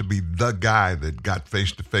I used to be the guy that got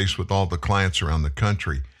face to face with all the clients around the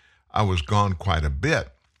country. I was gone quite a bit.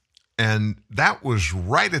 And that was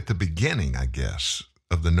right at the beginning, I guess,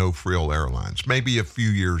 of the no-frill airlines, maybe a few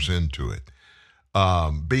years into it.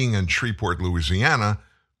 Being in Shreveport, Louisiana,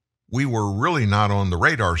 we were really not on the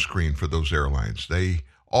radar screen for those airlines. They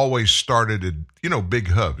always started at, big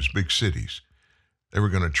hubs, big cities. They were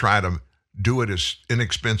going to try to do it as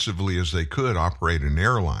inexpensively as they could, operate an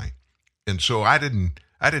airline. And so I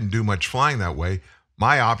didn't do much flying that way.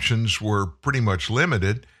 My options were pretty much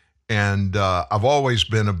limited, and I've always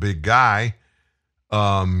been a big guy,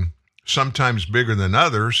 sometimes bigger than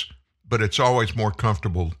others, but it's always more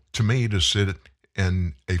comfortable to me to sit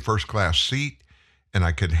in a first-class seat, and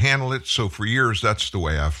I could handle it. So for years, that's the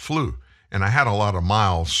way I flew. And I had a lot of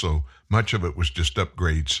miles, so much of it was just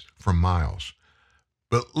upgrades from miles.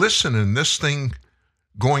 But listen, in this thing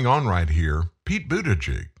going on right here, Pete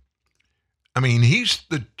Buttigeig, he's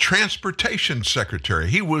the transportation secretary.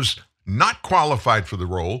 He was not qualified for the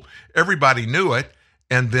role. Everybody knew it.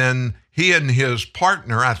 And then he and his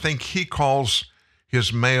partner, I think he calls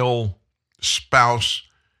his male spouse,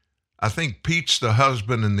 I think Pete's the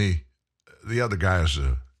husband and the other guy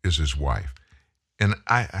is his wife. And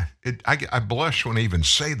I blush when I even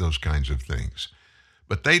say those kinds of things.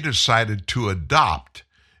 But they decided to adopt.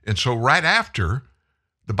 And so right after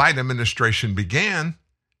the Biden administration began,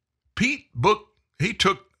 Pete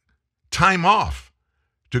took time off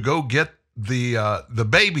to go get the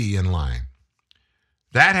baby in line.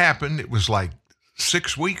 That happened. It was like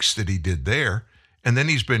 6 weeks that he did there. And then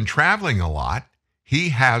he's been traveling a lot. He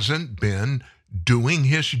hasn't been doing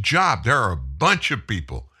his job. There are a bunch of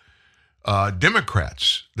people,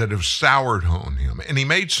 Democrats, that have soured on him. And he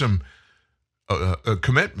made some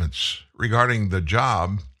commitments regarding the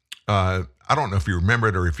job. I don't know if you remember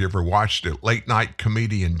it or if you ever watched it. Late night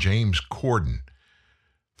comedian James Corden.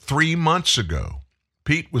 3 months ago,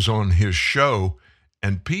 Pete was on his show,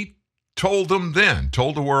 and Pete told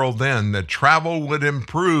the world then, that travel would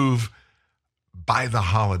improve by the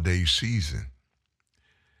holiday season.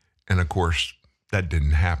 And of course, that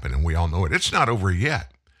didn't happen, and we all know it. It's not over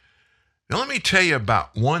yet. Now, let me tell you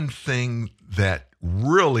about one thing that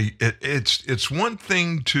really, it's one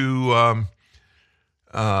thing to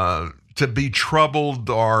to be troubled,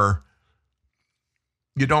 or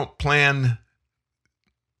you don't plan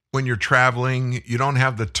when you're traveling, you don't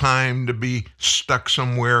have the time to be stuck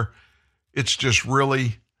somewhere. It's just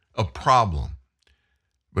really a problem.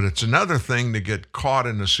 But it's another thing to get caught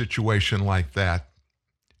in a situation like that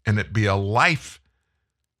and it be a life-saving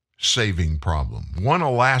problem. One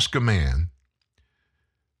Alaska man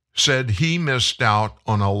said he missed out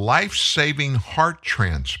on a life-saving heart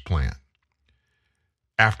transplant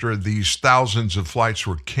after these thousands of flights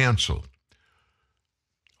were canceled.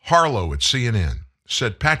 Harlow at CNN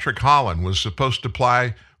said Patrick Holland was supposed to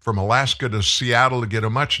fly from Alaska to Seattle to get a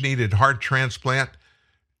much-needed heart transplant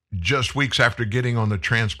just weeks after getting on the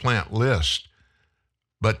transplant list.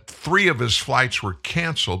 But 3 of his flights were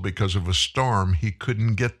canceled because of a storm. He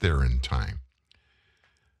couldn't get there in time.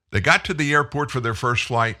 They got to the airport for their first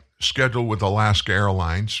flight, scheduled with Alaska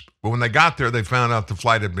Airlines. But when they got there, they found out the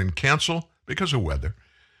flight had been canceled because of weather.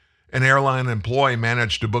 An airline employee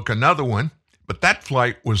managed to book another one, but that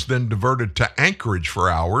flight was then diverted to Anchorage for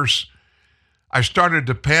hours. I started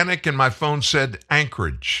to panic and my phone said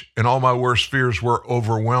Anchorage, and all my worst fears were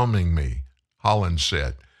overwhelming me, Holland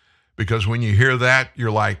said. Because when you hear that,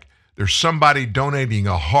 you're like, there's somebody donating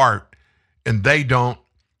a heart, and I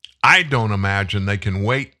don't imagine they can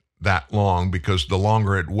wait that long, because the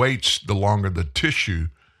longer it waits, the longer the tissue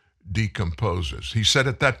decomposes. He said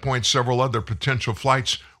at that point, several other potential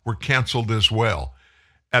flights were canceled as well.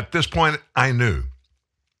 At this point, I knew.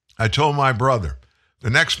 I told my brother, the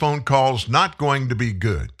next phone call's not going to be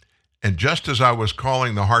good. And just as I was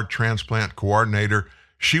calling the heart transplant coordinator,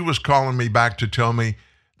 she was calling me back to tell me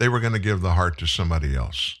they were going to give the heart to somebody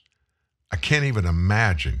else. I can't even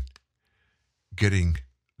imagine getting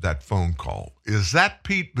that phone call. Is that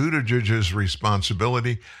Pete Buttigieg's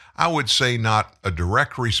responsibility? I would say not a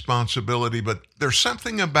direct responsibility, but there's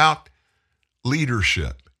something about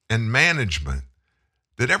leadership and management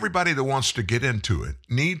that everybody that wants to get into it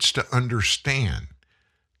needs to understand.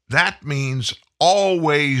 That means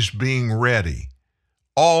always being ready,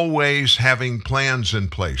 always having plans in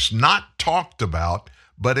place, not talked about,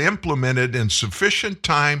 but implemented in sufficient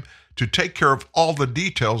time to take care of all the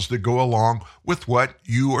details that go along with what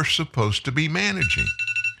you are supposed to be managing.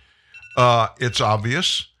 It's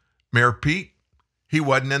obvious, Mayor Pete, he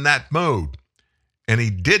wasn't in that mode, and he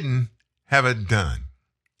didn't have it done.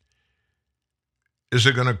 Is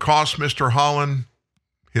it going to cost Mr. Holland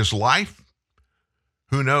his life?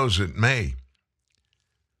 Who knows? It may.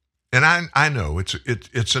 And I know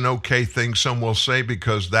it's an okay thing, some will say,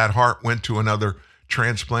 because that heart went to another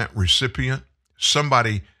transplant recipient.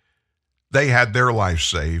 Somebody, they had their life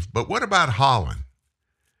saved. But what about Holland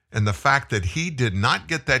and the fact that he did not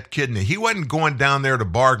get that kidney? He wasn't going down there to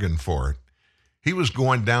bargain for it. He was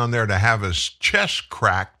going down there to have his chest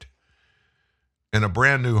cracked and a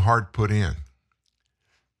brand new heart put in.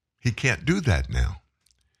 He can't do that now.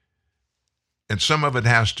 And some of it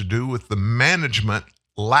has to do with the management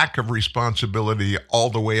lack of responsibility all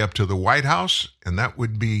the way up to the White House, and that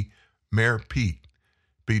would be Mayor Pete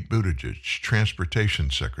Buttigieg, Transportation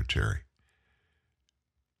Secretary.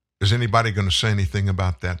 Is anybody going to say anything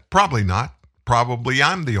about that? Probably not. Probably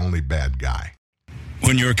I'm the only bad guy.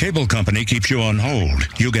 When your cable company keeps you on hold,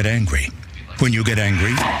 you get angry. When you get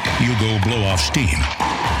angry, you go blow off steam.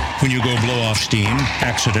 When you go blow off steam,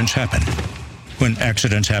 accidents happen. When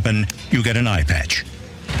accidents happen, you get an eye patch.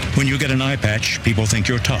 When you get an eye patch, people think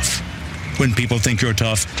you're tough. When people think you're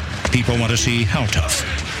tough, people want to see how tough.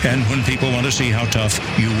 And when people want to see how tough,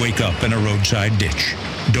 you wake up in a roadside ditch.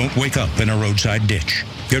 Don't wake up in a roadside ditch.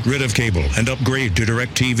 Get rid of cable and upgrade to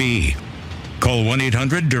DirecTV. Call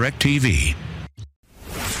 1-800-DirecTV.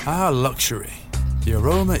 Ah, luxury. The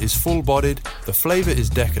aroma is full-bodied, the flavor is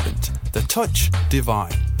decadent, the touch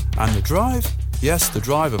divine, and the drive? Yes, the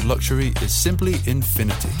drive of luxury is simply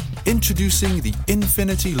infinity. Introducing the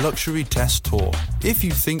Infinity Luxury Test Tour. If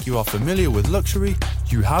you think you are familiar with luxury,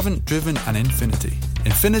 you haven't driven an Infinity.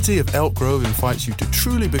 Infinity of Elk Grove invites you to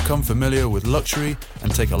truly become familiar with luxury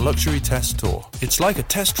and take a luxury test tour. It's like a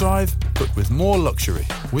test drive, but with more luxury.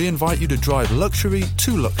 We invite you to drive luxury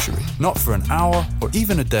to luxury, not for an hour or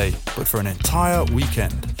even a day, but for an entire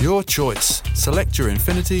weekend. Your choice. Select your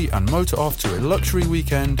Infinity and motor off to a luxury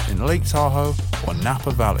weekend in Lake Tahoe or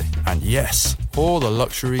Napa Valley. And yes, all the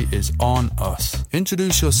luxury is on us.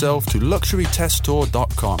 Introduce yourself to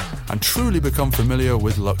luxurytesttour.com and truly become familiar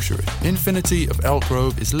with luxury. Infinity of Elk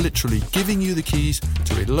Grove is literally giving you the keys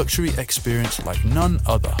to a luxury experience like none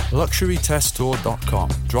other. luxurytesttour.com.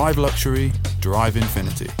 Drive luxury, drive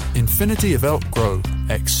infinity. Infinity of Elk Grove.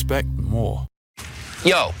 Expect more.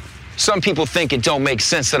 Yo, some people think it don't make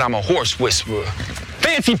sense that I'm a horse whisperer.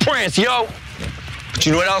 Fancy prance, yo! But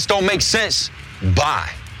you know what else don't make sense? Buy.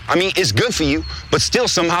 I mean, it's good for you, but still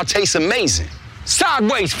somehow tastes amazing.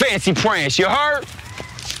 Sideways fancy prance, you heard?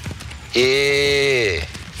 Yeah.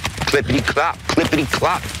 Clippity-clop,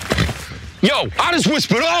 clippity-clop. Yo, I just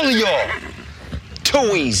whispered all of y'all.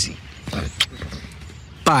 Too easy.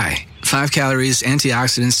 Buy. 5 calories,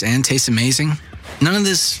 antioxidants, and tastes amazing. None of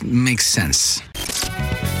this makes sense.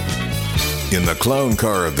 In the clown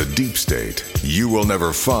car of the deep state, you will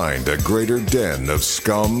never find a greater den of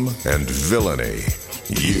scum and villainy.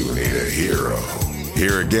 You need a hero.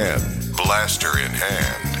 Here again, blaster in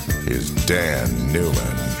hand, is Dan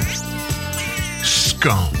Newman.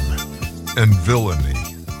 Scum and villainy.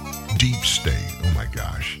 Deep state. Oh my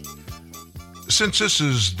gosh. Since this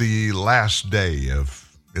is the last day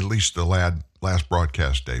of, at least the last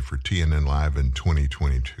broadcast day for TNN Live in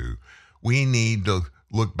 2022, we need to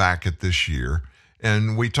look back at this year.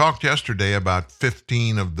 And we talked yesterday about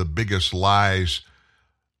 15 of the biggest lies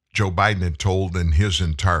Joe Biden had told in his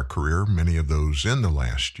entire career, many of those in the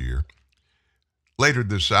last year. Later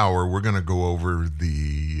this hour, we're going to go over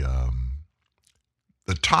the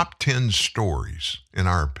top 10 stories, in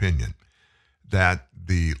our opinion, that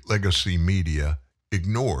the legacy media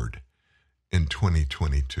ignored in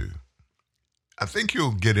 2022. I think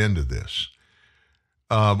you'll get into this.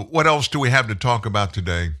 What else do we have to talk about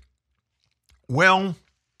today? Well,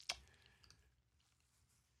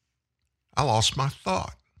 I lost my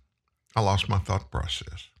thought. I lost my thought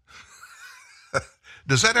process.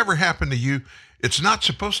 Does that ever happen to you? It's not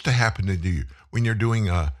supposed to happen to you when you're doing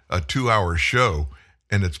a 2-hour show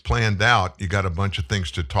and it's planned out. You got a bunch of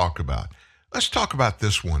things to talk about. Let's talk about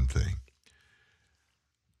this one thing.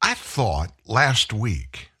 I thought last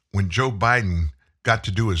week when Joe Biden got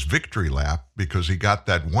to do his victory lap because he got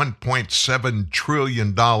that $1.7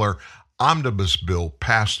 trillion omnibus bill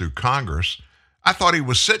passed through Congress, I thought he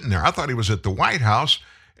was sitting there. I thought he was at the White House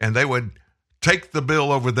and they would take the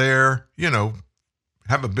bill over there,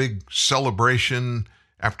 have a big celebration.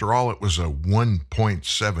 After all, it was a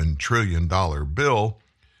 $1.7 trillion bill.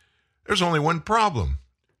 There's only one problem.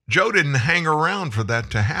 Joe didn't hang around for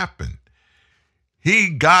that to happen. He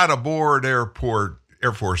got aboard Air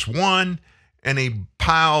Force One, and he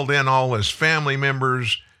piled in all his family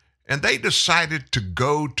members, and they decided to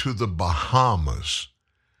go to the Bahamas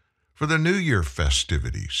for the New Year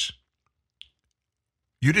festivities.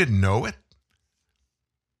 You didn't know it?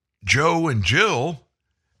 Joe and Jill,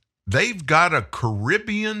 they've got a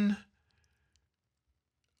Caribbean,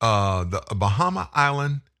 the Bahama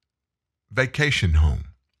Island vacation home,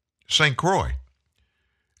 St. Croix.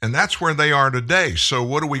 And that's where they are today. So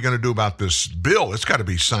what are we going to do about this bill? It's got to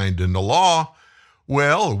be signed into law.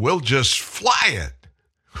 Well, we'll just fly it.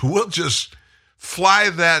 We'll just fly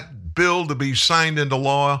that bill to be signed into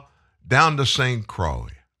law down to St. Croix.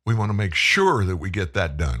 We want to make sure that we get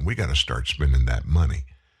that done. We got to start spending that money.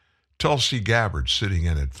 Tulsi Gabbard, sitting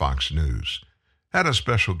in at Fox News, had a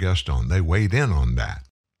special guest on. They weighed in on that.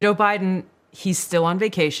 Joe Biden, he's still on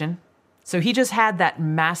vacation. So he just had that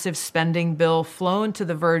massive spending bill flown to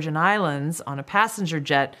the Virgin Islands on a passenger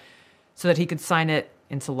jet so that he could sign it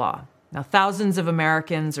into law. Now, thousands of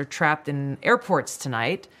Americans are trapped in airports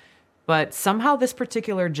tonight, but somehow this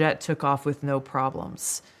particular jet took off with no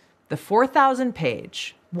problems. The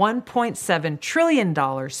 4,000-page, $1.7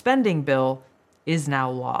 trillion spending bill is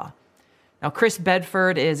now law. Now, Chris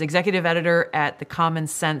Bedford is executive editor at the Common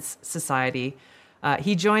Sense Society.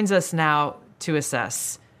 He joins us now to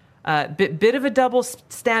assess. Bit of a double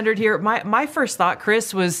standard here. My first thought,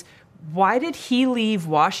 Chris, was why did he leave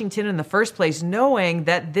Washington in the first place, knowing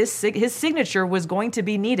that his signature was going to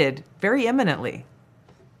be needed very imminently?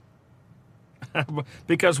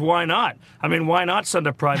 Because why not? I mean, why not send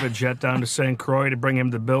a private jet down to St. Croix to bring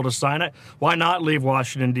him the bill to sign it? Why not leave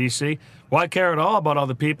Washington, D.C.? Why care at all about all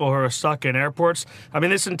the people who are stuck in airports? I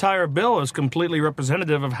mean, this entire bill is completely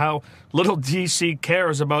representative of how little D.C.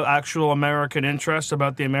 cares about actual American interests,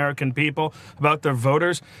 about the American people, about their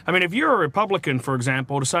voters. I mean, if you're a Republican, for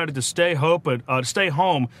example, decided to stay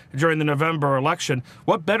home during the November election,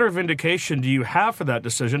 what better vindication do you have for that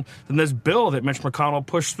decision than this bill that Mitch McConnell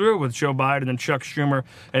pushed through with Joe Biden and Chuck Schumer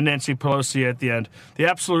and Nancy Pelosi at the end? The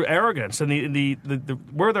absolute arrogance and the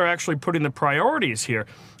where they're actually putting the priorities here.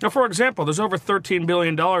 Now, for example, example, there's over $13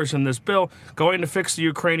 billion in this bill going to fix the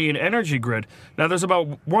Ukrainian energy grid. Now, there's about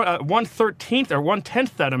 1/13 or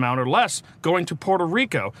 1/10 that amount or less going to Puerto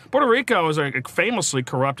Rico. Puerto Rico is a famously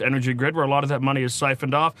corrupt energy grid where a lot of that money is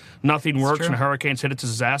siphoned off. Nothing works and hurricanes hit, it's a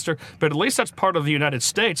disaster. But at least that's part of the United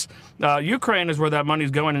States. Ukraine is where that money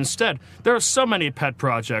is going instead. There are so many pet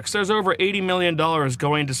projects. There's over $80 million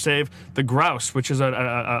going to save the grouse, which is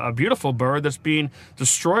a beautiful bird that's being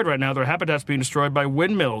destroyed right now. Their habitat's being destroyed by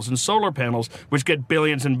windmills and solar panels, which get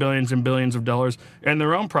billions and billions and billions of dollars in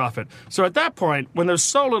their own profit. So at that point, when there's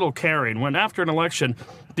so little caring, when after an election,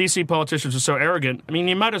 D.C. politicians are so arrogant, I mean,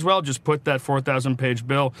 you might as well just put that 4,000-page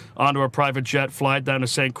bill onto a private jet, fly it down to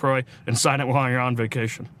St. Croix, and sign it while you're on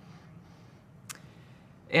vacation.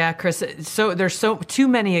 Yeah, Chris. So there's too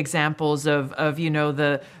many examples of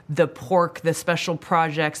the pork, the special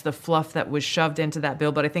projects, the fluff that was shoved into that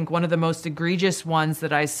bill. But I think one of the most egregious ones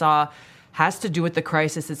that I saw has to do with the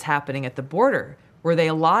crisis that's happening at the border, where they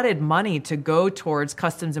allotted money to go towards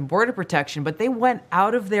Customs and Border Protection, but they went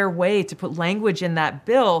out of their way to put language in that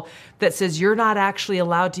bill that says you're not actually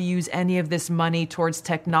allowed to use any of this money towards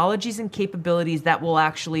technologies and capabilities that will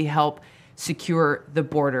actually help secure the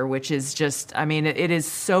border, which is just, I mean, it is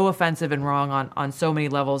so offensive and wrong on so many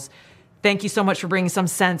levels. Thank you so much for bringing some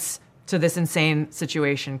sense to this insane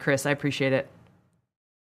situation, Chris. I appreciate it.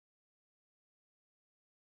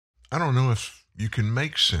 I don't know if you can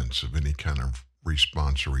make sense of any kind of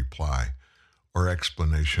response or reply or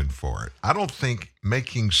explanation for it. I don't think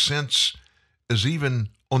making sense is even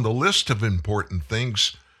on the list of important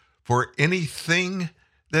things for anything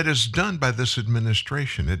that is done by this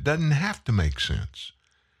administration. It doesn't have to make sense.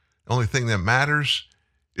 The only thing that matters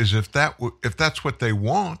is if that's what they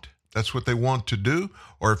want, that's what they want to do,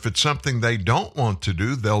 or if it's something they don't want to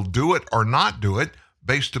do, they'll do it or not do it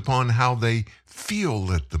based upon how they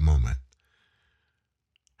feel at the moment.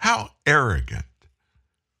 How arrogant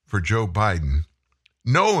for Joe Biden,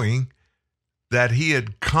 knowing that he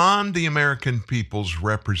had conned the American people's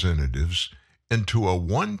representatives into a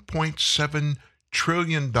 $1.7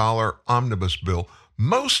 trillion omnibus bill,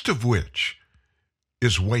 most of which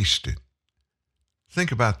is wasted.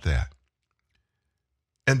 Think about that.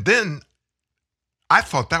 And then I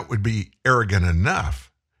thought that would be arrogant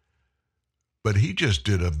enough, but he just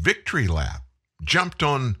did a victory lap, jumped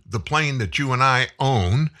on the plane that you and I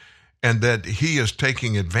own and that he is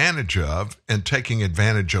taking advantage of and taking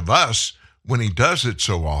advantage of us when he does it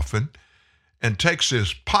so often, and takes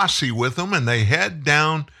his posse with him, and they head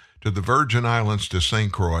down to the Virgin Islands, to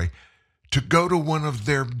St. Croix, to go to one of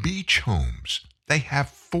their beach homes. They have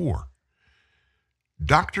 4.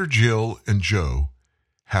 Dr. Jill and Joe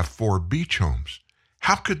have 4 beach homes.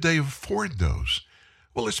 How could they afford those?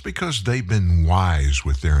 Well, it's because they've been wise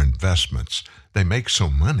with their investments. They make so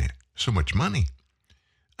much money.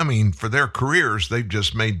 I mean, for their careers, they've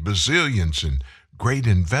just made bazillions and great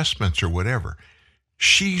investments or whatever.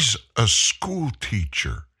 She's a school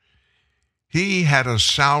teacher. He had a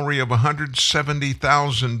salary of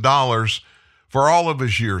 $170,000 for all of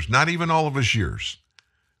his years, not even all of his years.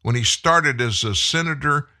 When he started as a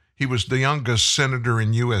senator, he was the youngest senator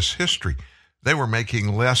in U.S. history. They were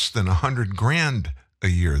making less than $100,000 a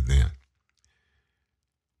year then.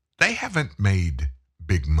 They haven't made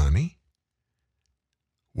big money.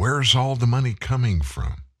 Where's all the money coming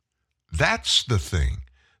from? That's the thing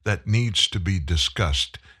that needs to be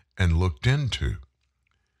discussed and looked into.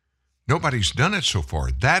 Nobody's done it so far.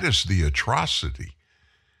 That is the atrocity.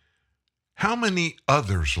 How many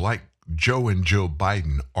others like Joe and Jill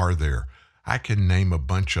Biden are there? I can name a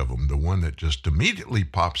bunch of them. The one that just immediately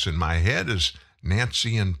pops in my head is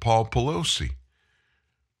Nancy and Paul Pelosi.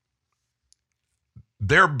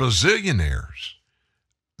 They're bazillionaires.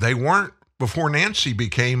 They weren't before Nancy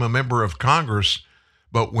became a member of Congress,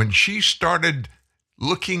 but when she started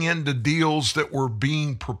looking into deals that were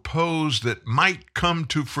being proposed that might come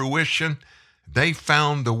to fruition, they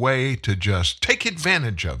found the way to just take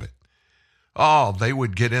advantage of it. Oh, they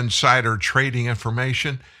would get insider trading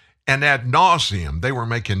information, and ad nauseum, they were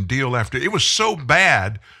making deal after. It was so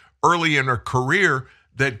bad early in her career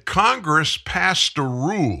that Congress passed a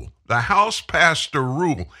rule. The House passed a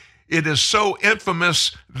rule. It is so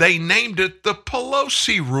infamous, they named it the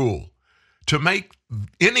Pelosi rule, to make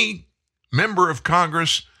any member of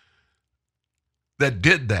Congress that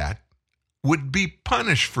did that would be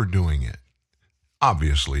punished for doing it.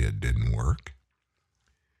 Obviously, it didn't work.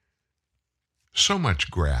 So much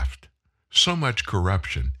graft, so much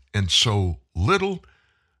corruption, and so little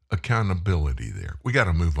accountability there. We got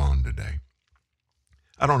to move on today.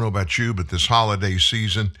 I don't know about you, but this holiday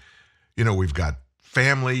season, we've got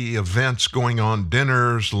family events going on,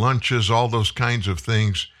 dinners, lunches, all those kinds of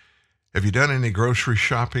things. Have you done any grocery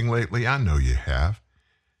shopping lately? I know you have.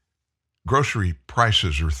 Grocery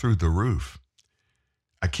prices are through the roof.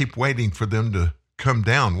 I keep waiting for them to come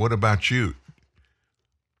down. What about you?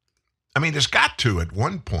 I mean, it's got to at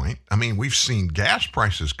one point. I mean, we've seen gas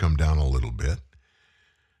prices come down a little bit.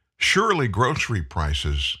 Surely grocery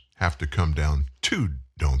prices have to come down too,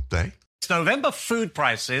 don't they? November food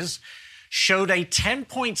prices showed a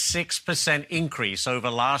 10.6% increase over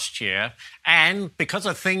last year. And because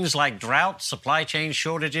of things like drought, supply chain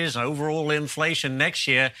shortages, and overall inflation next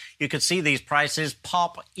year, you could see these prices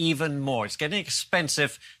pop even more. It's getting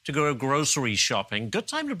expensive to go grocery shopping. Good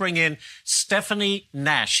time to bring in Stephanie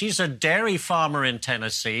Nash. She's a dairy farmer in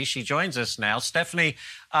Tennessee. She joins us now. Stephanie,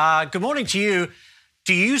 good morning to you.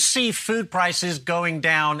 Do you see food prices going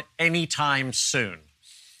down anytime soon?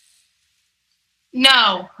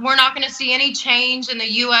 No, we're not going to see any change in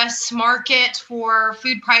the U.S. market for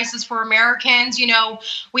food prices for Americans. You know,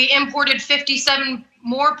 we imported 57%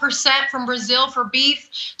 more from Brazil for beef,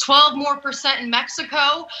 12% more in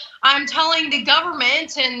Mexico. I'm telling the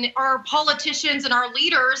government and our politicians and our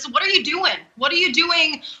leaders, what are you doing? What are you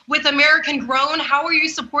doing with American grown? How are you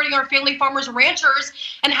supporting our family farmers and ranchers?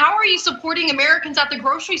 And how are you supporting Americans at the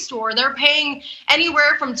grocery store? They're paying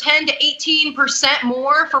anywhere from 10 to 18%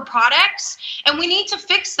 more for products. And we need to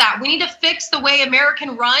fix that. We need to fix the way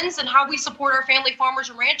American runs and how we support our family farmers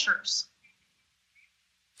and ranchers.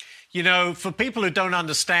 You know, for people who don't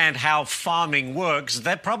understand how farming works,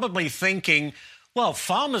 they're probably thinking, well,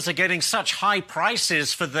 farmers are getting such high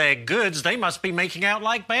prices for their goods, they must be making out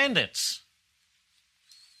like bandits.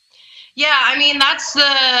 Yeah, I mean, that's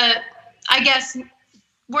I guess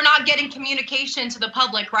we're not getting communication to the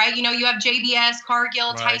public, right? You know, you have JBS,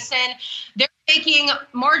 Cargill, Right. Tyson. They're making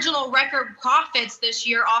marginal record profits this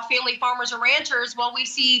year off family farmers and ranchers, while we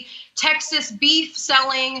see Texas beef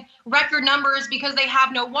selling record numbers because they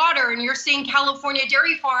have no water. And you're seeing California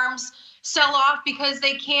dairy farms sell off because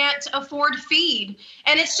they can't afford feed.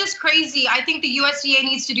 And it's just crazy. I think the USDA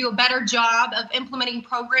needs to do a better job of implementing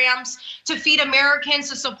programs to feed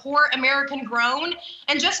Americans, to support American grown,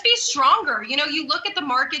 and just be stronger. You know, you look at the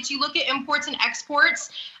markets, you look at imports and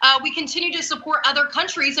exports. We continue to support other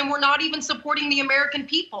countries, and we're not even supporting the American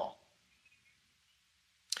people.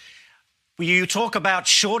 You talk about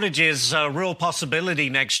shortages, a real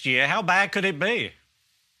possibility next year. How bad could it be?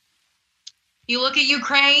 You look at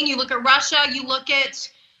Ukraine, you look at Russia, you look at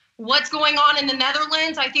what's going on in the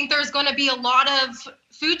Netherlands. I think there's going to be a lot of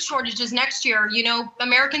food shortages next year. You know,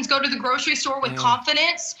 Americans go to the grocery store with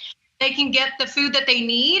confidence. They can get the food that they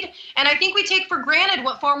need. And I think we take for granted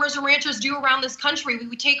what farmers and ranchers do around this country.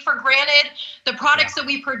 We take for granted the products that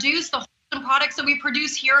we produce, the wholesome products that we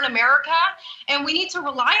produce here in America. And we need to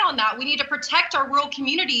rely on that. We need to protect our rural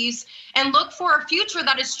communities and look for a future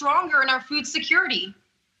that is stronger in our food security.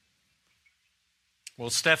 Well,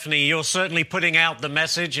 Stephanie, you're certainly putting out the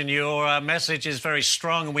message, and your message is very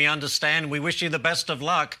strong, and we understand. We wish you the best of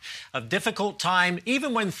luck. A difficult time,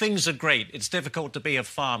 even when things are great. It's difficult to be a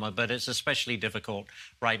farmer, but it's especially difficult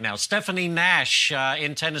right now. Stephanie Nash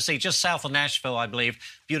in Tennessee, just south of Nashville, I believe.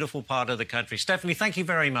 Beautiful part of the country. Stephanie, thank you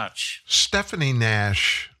very much. Stephanie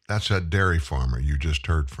Nash, that's a dairy farmer you just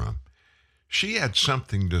heard from. She had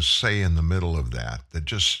something to say in the middle of that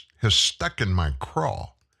just has stuck in my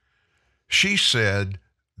craw. She said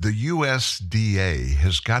the USDA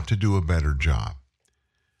has got to do a better job.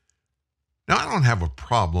 Now, I don't have a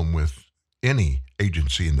problem with any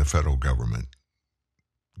agency in the federal government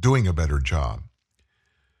doing a better job.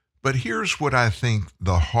 But here's what I think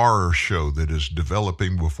the horror show that is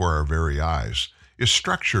developing before our very eyes is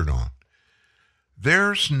structured on.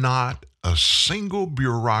 There's not a single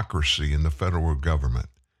bureaucracy in the federal government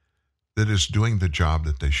that is doing the job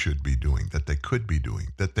that they should be doing, that they could be doing,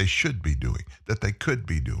 that they should be doing, that they could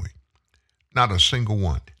be doing. Not a single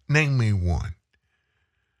one. Name me one.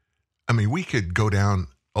 I mean, we could go down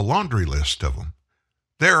a laundry list of them.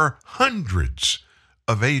 There are hundreds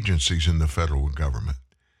of agencies in the federal government.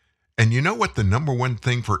 And you know what the number one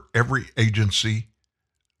thing for every agency,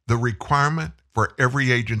 the requirement for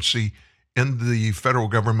every agency in the federal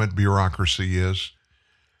government bureaucracy is?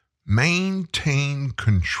 Maintain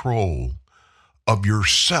control of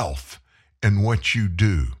yourself and what you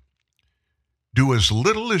do. Do as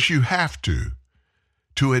little as you have to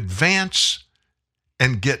advance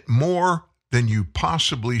and get more than you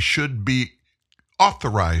possibly should be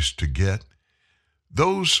authorized to get.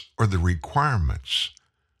 Those are the requirements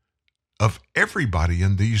of everybody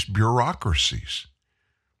in these bureaucracies.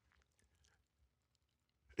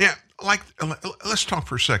 Yeah, let's talk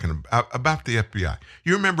for a second about the FBI.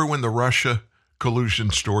 You remember when the Russia collusion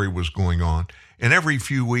story was going on, and every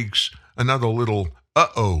few weeks another little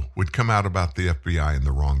would come out about the FBI and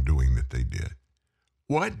the wrongdoing that they did.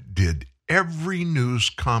 What did every news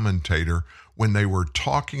commentator, when they were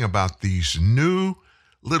talking about these new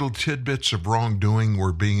little tidbits of wrongdoing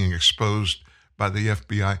were being exposed by the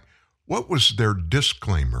FBI, what was their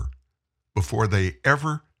disclaimer before they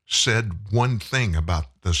ever said one thing about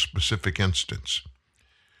the specific instance?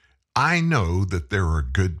 I know that there are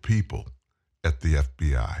good people at the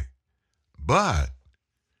FBI, but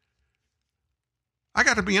I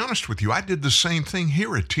got to be honest with you. I did the same thing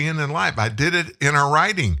here at TNN Live. I did it in our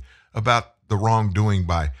writing about the wrongdoing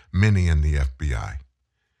by many in the FBI.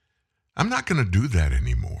 I'm not going to do that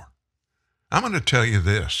anymore. I'm going to tell you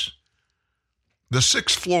this. The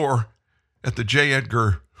 6th floor at the J.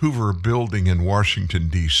 Edgar Hoover building in Washington,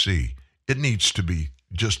 D.C., it needs to be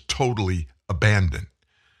just totally abandoned.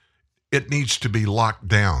 It needs to be locked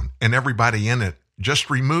down and everybody in it just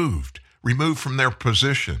removed from their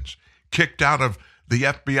positions, kicked out of the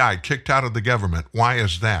FBI, kicked out of the government. Why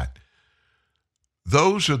is that?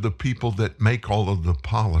 Those are the people that make all of the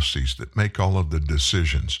policies, that make all of the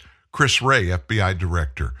decisions. Chris Wray, FBI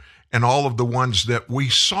director, and all of the ones that we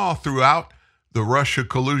saw throughout the Russia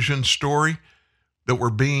collusion story that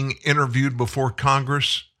were being interviewed before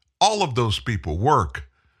Congress, all of those people work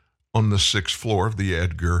on the 6th floor of the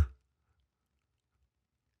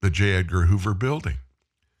J. Edgar Hoover building.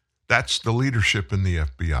 That's the leadership in the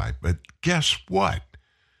FBI. But guess what?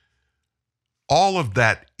 All of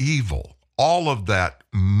that evil, all of that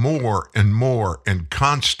more and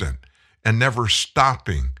constant and never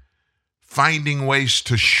stopping, finding ways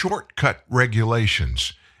to shortcut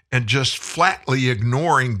regulations and just flatly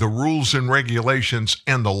ignoring the rules and regulations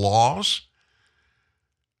and the laws,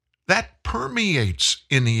 that permeates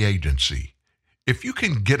any agency. If you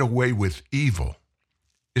can get away with evil,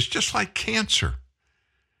 it's just like cancer.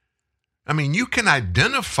 I mean, you can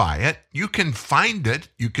identify it, you can find it,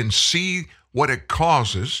 you can see what it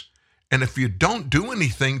causes, and if you don't do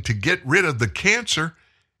anything to get rid of the cancer,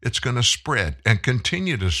 it's going to spread and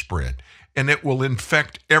continue to spread, and it will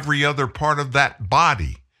infect every other part of that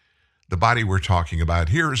body. The body we're talking about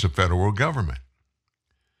here is the federal government.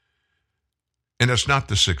 And it's not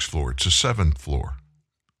the 6th floor, it's the 7th floor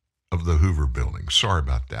of the Hoover building. Sorry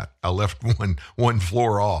about that. I left one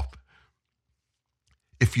floor off.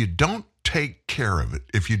 If you don't take care of it,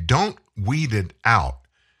 if you don't weed it out,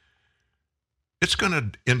 it's going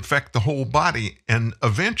to infect the whole body, and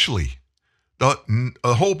eventually the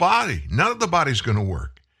whole body, none of the body's going to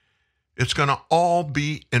work. It's going to all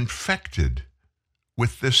be infected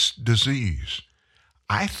with this disease.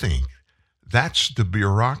 I think that's the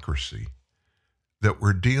bureaucracy that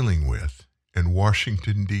we're dealing with in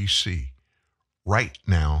Washington, D.C. right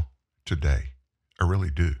now, today. I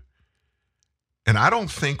really do. And I don't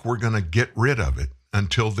think we're going to get rid of it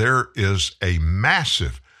until there is a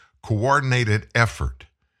massive coordinated effort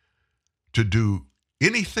to do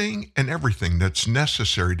anything and everything that's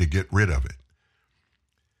necessary to get rid of it.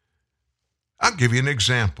 I'll give you an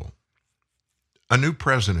example. A new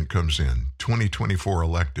president comes in, 2024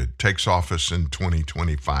 elected, takes office in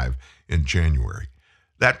 2025 in January.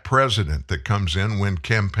 That president that comes in when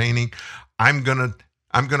campaigning, I'm going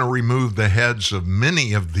to remove the heads of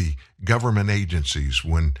many of the government agencies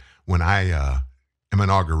when I am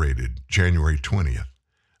inaugurated January 20th.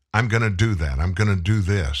 I'm going to do that. I'm going to do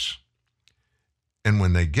this. And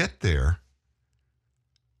when they get there,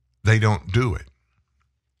 they don't do it.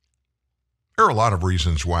 There are a lot of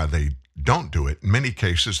reasons why they don't do it. In many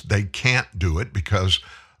cases, they can't do it because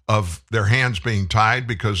of their hands being tied,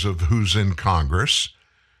 because of who's in Congress,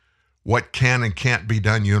 what can and can't be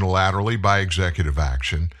done unilaterally by executive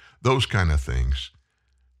action, those kind of things.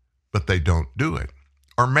 But they don't do it.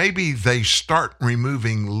 Or maybe they start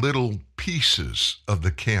removing little pieces of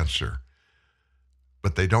the cancer,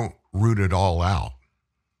 but they don't root it all out.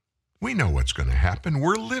 We know what's going to happen.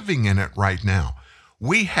 We're living in it right now.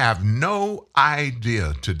 We have no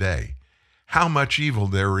idea today how much evil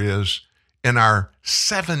there is in our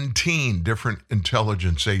 17 different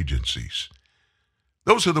intelligence agencies.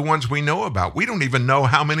 Those are the ones we know about. We don't even know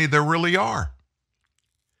how many there really are.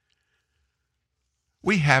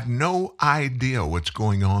 We have no idea what's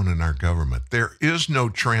going on in our government. There is no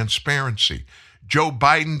transparency. Joe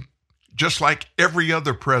Biden, just like every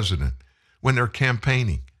other president, when they're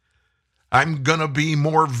campaigning, I'm going to be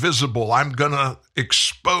more visible. I'm going to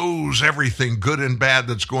expose everything good and bad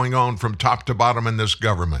that's going on from top to bottom in this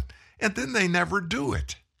government. And then they never do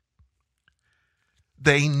it.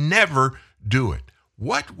 They never do it.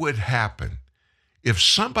 What would happen if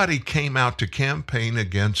somebody came out to campaign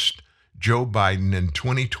against Joe Biden in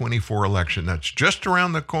 2024 election, that's just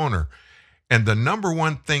around the corner, And the number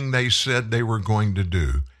one thing they said they were going to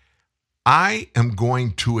do, I am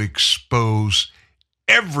going to expose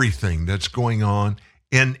everything that's going on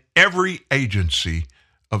in every agency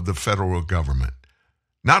of the federal government.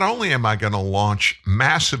 Not only am I going to launch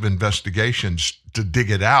massive investigations to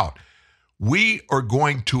dig it out, we are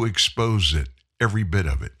going to expose it, every bit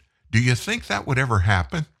of it. Do you think that would ever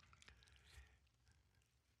happen?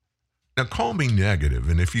 Now, call me negative,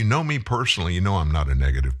 and if you know me personally, you know I'm not a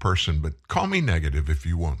negative person, but call me negative if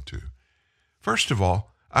you want to. First of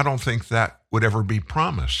all, I don't think that would ever be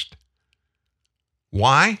promised.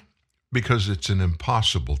 Why? Because it's an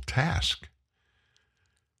impossible task.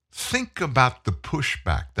 Think about the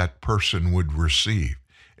pushback that person would receive.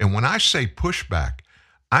 And when I say pushback,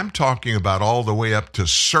 I'm talking about all the way up to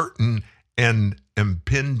certain and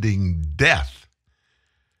impending death.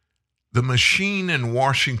 The machine in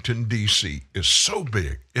Washington, D.C. is so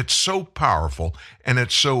big, it's so powerful, and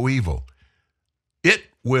it's so evil. It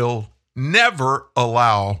will never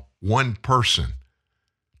allow one person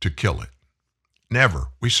to kill it. Never.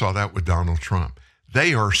 We saw that with Donald Trump.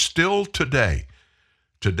 They are still today.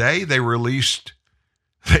 Today they released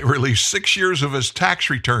 6 years of his tax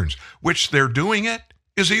returns, which they're doing it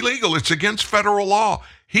is illegal. It's against federal law.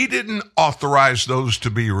 He didn't authorize those to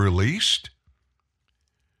be released.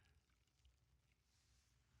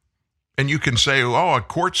 And you can say, oh, a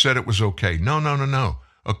court said it was okay. No.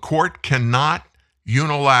 A court cannot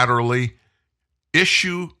unilaterally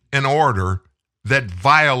issue an order that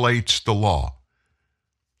violates the law.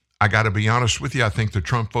 I got to be honest with you. I think the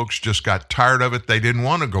Trump folks just got tired of it. They didn't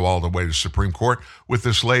want to go all the way to Supreme Court with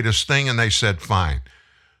this latest thing, and they said, fine.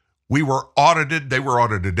 We were audited. They were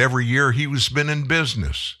audited every year he's been in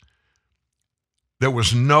business. There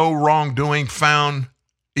was no wrongdoing found,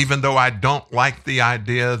 even though I don't like the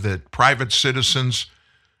idea that private citizens,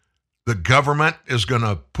 the government is going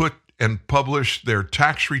to put and publish their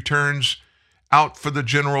tax returns out for the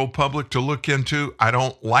general public to look into. I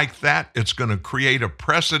don't like that. It's going to create a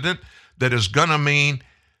precedent that is going to mean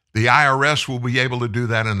the IRS will be able to do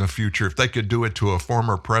that in the future. If they could do it to a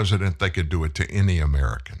former president, they could do it to any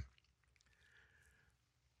American.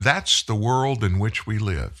 That's the world in which we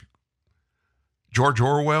live. George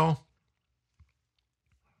Orwell,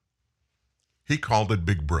 he called it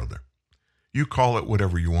Big Brother. You call it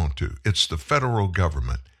whatever you want to. It's the federal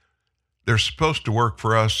government. They're supposed to work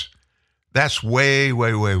for us. That's way,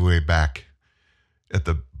 way, way, way back at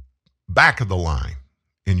the back of the line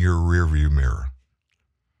in your rearview mirror.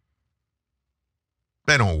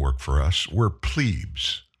 They don't work for us. We're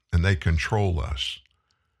plebes, and they control us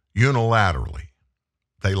unilaterally.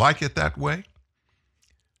 They like it that way.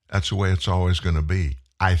 That's the way it's always going to be.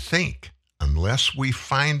 I think, unless we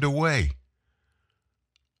find a way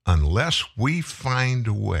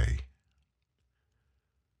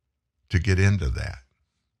to get into that,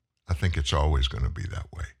 I think it's always going to be that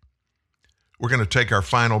way. We're going to take our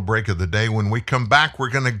final break of the day. When we come back, we're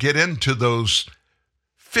going to get into those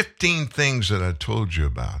 15 things that I told you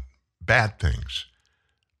about, bad things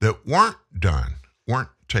that weren't done, weren't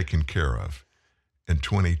taken care of in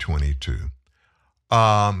 2022.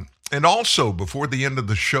 And also, before the end of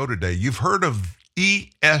the show today, you've heard of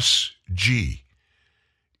ESG.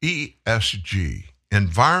 ESG,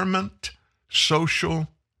 Environment, Social,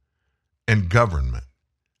 and Government.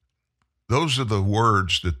 Those are the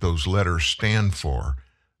words that those letters stand for.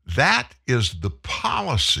 That is the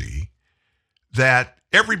policy that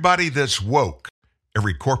everybody that's woke,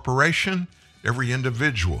 every corporation, every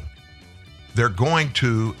individual, they're going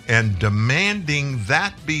to and demanding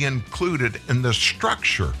that be included in the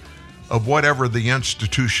structure of whatever the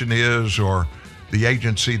institution is or the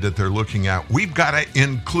agency that they're looking at. We've got to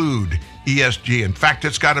include ESG. In fact,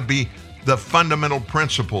 it's got to be the fundamental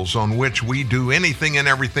principles on which we do anything and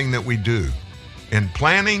everything that we do in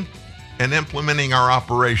planning and implementing our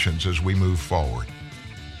operations as we move forward.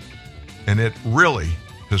 And it really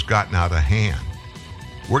has gotten out of hand.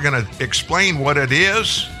 We're going to explain what it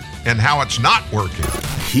is and how it's not working.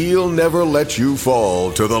 He'll never let you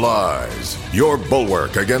fall to the lies. Your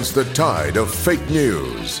bulwark against the tide of fake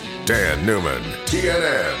news. Dan Newman,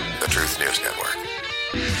 TNN, the Truth News Network.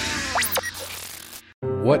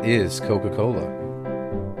 What is Coca-Cola?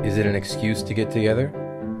 Is it an excuse to get together?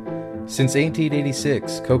 Since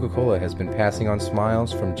 1886, Coca-Cola has been passing on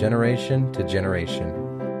smiles from generation to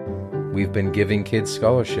generation. We've been giving kids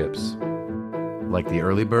scholarships, like the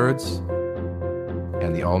early birds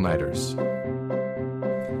and the all-nighters.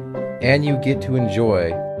 And you get to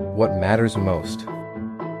enjoy what matters most.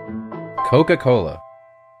 Coca-Cola.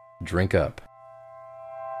 Drink up.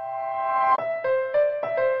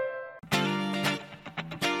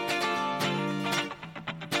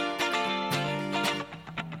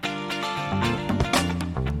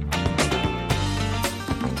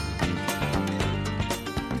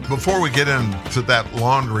 Before we get into that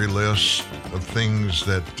laundry list of things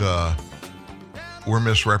that were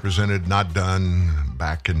misrepresented, not done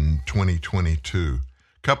back in 2022,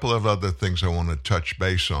 a couple of other things I want to touch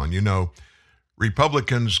base on. You know,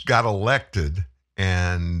 Republicans got elected,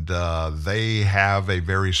 and they have a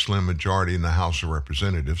very slim majority in the House of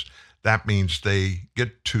Representatives. That means they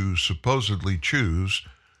get to supposedly choose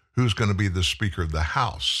who's going to be the Speaker of the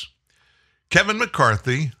House. Kevin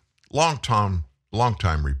McCarthy, longtime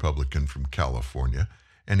Republican from California,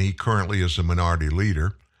 and he currently is the minority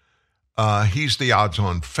leader. He's the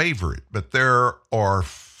odds-on favorite, but there are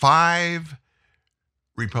 5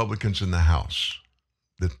 Republicans in the House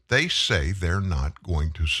that they say they're not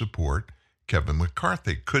going to support Kevin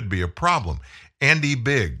McCarthy. Could be a problem. Andy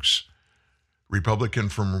Biggs, Republican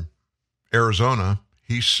from Arizona,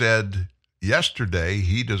 he said yesterday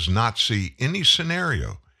he does not see any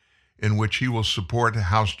scenario in which he will support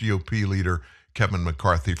House GOP leader Kevin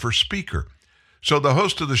McCarthy for Speaker. So the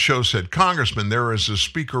host of the show said, Congressman, there is a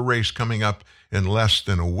Speaker race coming up in less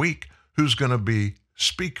than a week. Who's going to be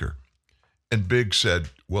Speaker? And Biggs said,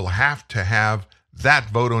 we'll have to have that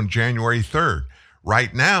vote on January 3rd.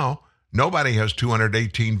 Right now, nobody has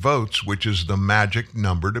 218 votes, which is the magic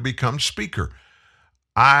number to become Speaker.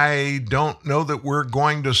 I don't know that we're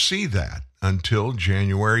going to see that until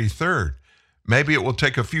January 3rd. Maybe it will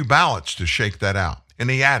take a few ballots to shake that out. And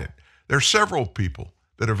he added, there are several people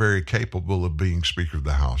that are very capable of being Speaker of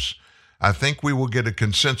the House. I think we will get a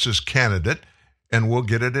consensus candidate, and we'll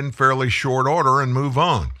get it in fairly short order and move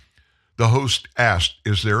on. The host asked,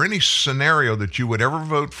 is there any scenario that you would ever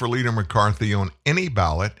vote for Leader McCarthy on any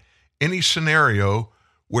ballot, any scenario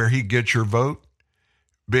where he gets your vote?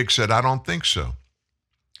 Biggs said, I don't think so.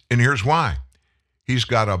 And here's why. He's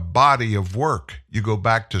got a body of work. You go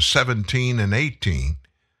back to 17 and 18.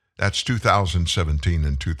 That's 2017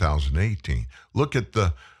 and 2018. Look at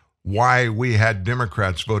why we had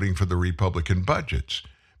Democrats voting for the Republican budgets,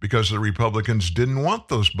 because the Republicans didn't want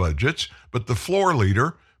those budgets, but the floor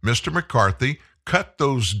leader, Mr. McCarthy, cut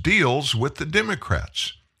those deals with the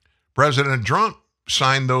Democrats. President Trump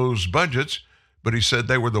signed those budgets, but he said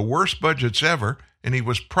they were the worst budgets ever, and he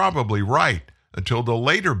was probably right until the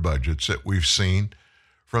later budgets that we've seen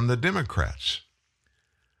from the Democrats.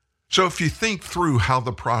 So if you think through how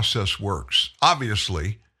the process works,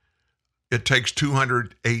 obviously it takes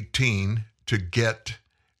 218 to get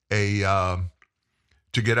a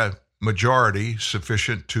majority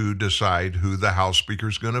sufficient to decide who the House Speaker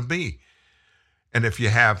is going to be. And if you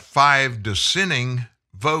have 5 dissenting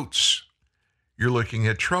votes, you're looking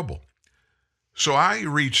at trouble. So I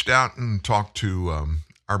reached out and talked to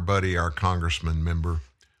our congressman member,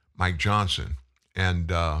 Mike Johnson, and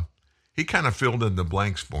he kind of filled in the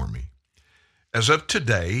blanks for me. As of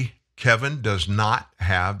today, Kevin does not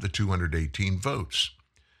have the 218 votes.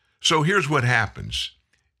 So here's what happens.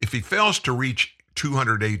 If he fails to reach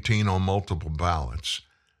 218 on multiple ballots,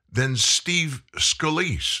 then Steve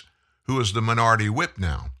Scalise, who is the minority whip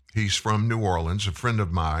now, he's from New Orleans, a friend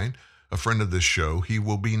of mine, a friend of this show, he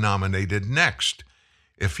will be nominated next.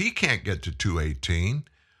 If he can't get to 218,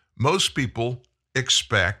 most people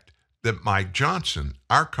expect that Mike Johnson,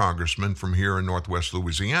 our congressman from here in Northwest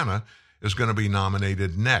Louisiana, is going to be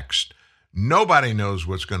nominated next. Nobody knows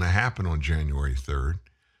what's going to happen on January 3rd.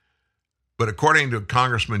 But according to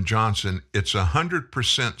Congressman Johnson, it's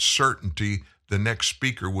 100% certainty the next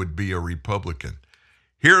speaker would be a Republican.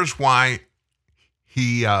 Here's why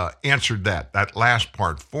he answered that last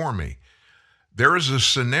part for me. There is a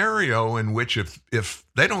scenario in which if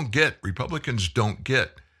Republicans don't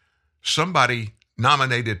get somebody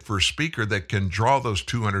nominated for speaker that can draw those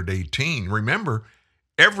 218. Remember,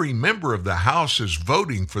 every member of the House is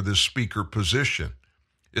voting for this speaker position.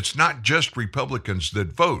 It's not just Republicans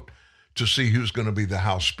that vote to see who's going to be the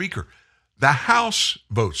House Speaker. The House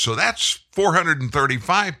votes, so that's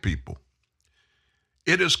 435 people.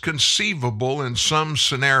 It is conceivable in some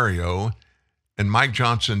scenario, and Mike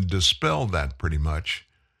Johnson dispelled that pretty much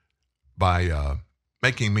by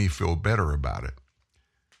making me feel better about it.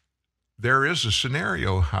 There is a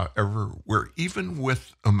scenario, however, where even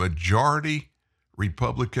with a majority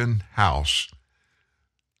Republican House,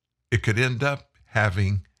 it could end up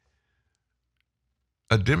having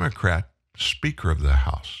a Democrat Speaker of the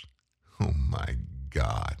House. Oh, my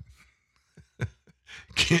God.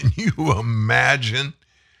 Can you imagine?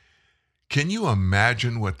 Can you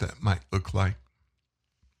imagine what that might look like?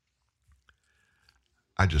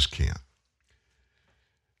 I just can't.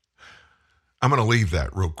 I'm going to leave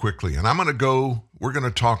that real quickly, and we're going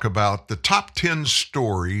to talk about the top 10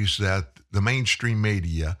 stories that the mainstream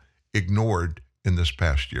media ignored in this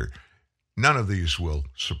past year. None of these will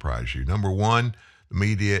surprise you. Number one, the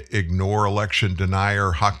media ignore election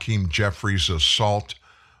denier Hakeem Jeffries' assault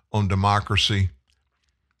on democracy.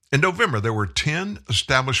 In November, there were 10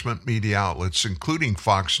 establishment media outlets, including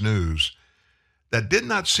Fox News, that did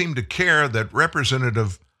not seem to care that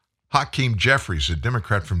Representative Hakeem Jeffries, a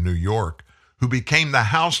Democrat from New York, who became the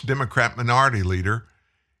House Democrat minority leader,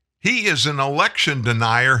 he is an election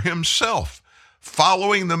denier himself,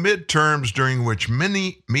 following the midterms during which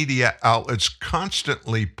many media outlets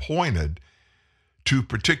constantly pointed to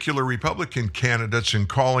particular Republican candidates and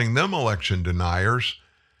calling them election deniers.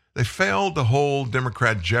 They failed to hold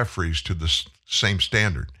Democrat Jeffries to the same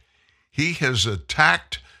standard. He has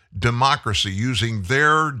attacked democracy using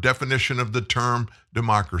their definition of the term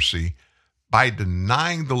democracy by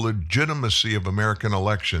denying the legitimacy of American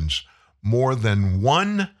elections more than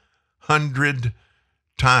 100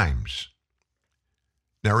 times.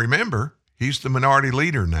 Now remember, he's the minority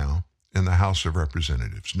leader now in the House of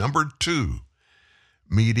Representatives. Number two,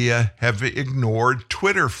 media have ignored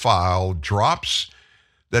Twitter file drops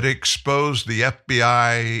that exposed the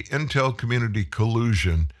FBI intel community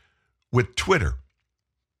collusion with Twitter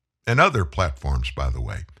and other platforms, by the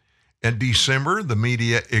way. In December, the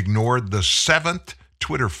media ignored the seventh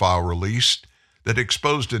Twitter file released that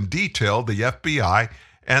exposed in detail the FBI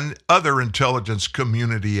and other intelligence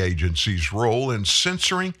community agencies' role in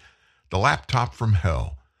censoring the laptop from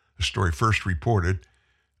hell. The story first reported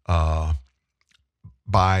by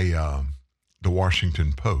the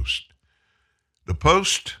Washington Post. The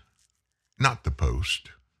Post, not the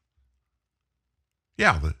Post.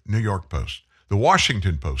 Yeah, the New York Post. The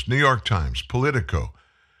Washington Post, New York Times, Politico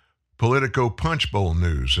Punchbowl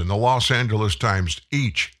News, and the Los Angeles Times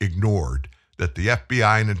each ignored that the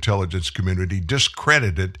FBI and intelligence community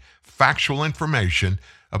discredited factual information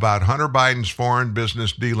about Hunter Biden's foreign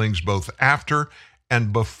business dealings both after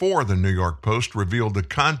and before the New York Post revealed the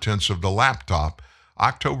contents of the laptop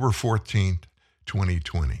October 14th,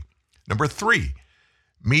 2020. Number three,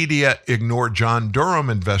 media ignored John Durham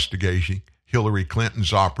investigation Hillary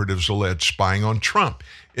Clinton's operatives alleged spying on Trump.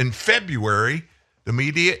 In February, the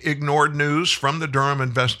media ignored news from the Durham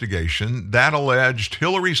investigation that alleged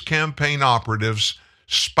Hillary's campaign operatives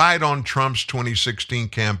spied on Trump's 2016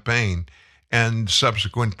 campaign and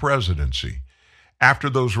subsequent presidency. After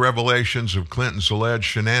those revelations of Clinton's alleged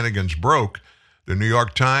shenanigans broke, the New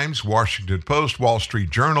York Times, Washington Post, Wall Street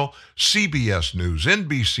Journal, CBS News,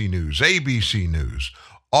 NBC News, ABC News,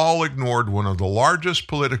 all ignored one of the largest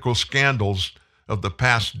political scandals of the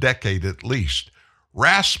past decade at least.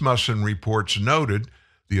 Rasmussen reports noted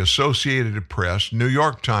the Associated Press, New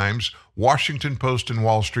York Times, Washington Post, and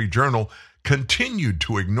Wall Street Journal continued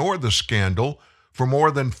to ignore the scandal for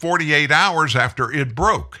more than 48 hours after it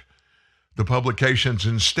broke. The publications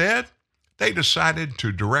instead, they decided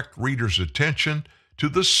to direct readers' attention to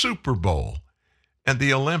the Super Bowl and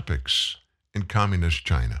the Olympics in communist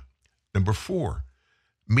China. Number four,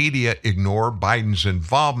 media ignore Biden's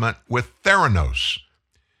involvement with Theranos.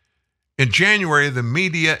 In January, the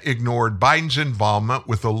media ignored Biden's involvement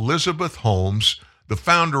with Elizabeth Holmes, the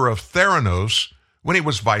founder of Theranos, when he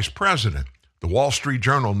was vice president. The Wall Street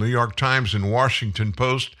Journal, New York Times, and Washington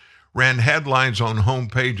Post ran headlines on home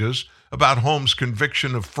pages about Holmes'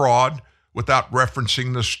 conviction of fraud without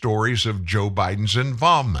referencing the stories of Joe Biden's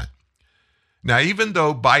involvement. Now, even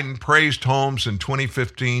though Biden praised Holmes in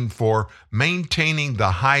 2015 for maintaining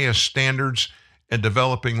the highest standards and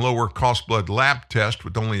developing lower-cost blood lab tests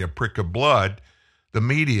with only a prick of blood, the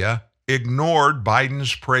media ignored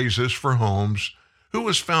Biden's praises for Holmes, who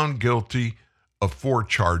was found guilty of 4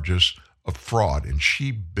 charges of fraud, and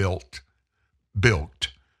she bilked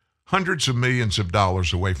hundreds of millions of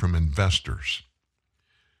dollars away from investors.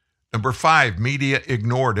 Number 5, media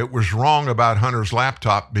ignored it was wrong about Hunter's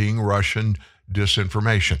laptop being Russian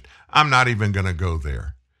disinformation. I'm not even going to go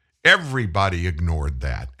there. Everybody ignored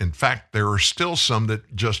that. In fact, there are still some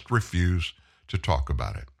that just refuse to talk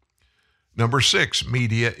about it. Number 6,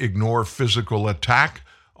 media ignore physical attack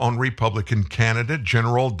on Republican candidate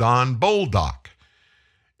General Don Bolduc.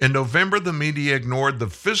 In November, the media ignored the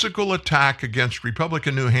physical attack against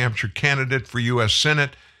Republican New Hampshire candidate for U.S.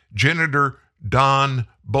 Senate, Senator Don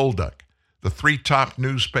Bolduc. The 3 top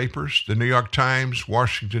newspapers, the New York Times,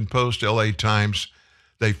 Washington Post, LA Times,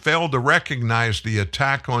 they failed to recognize the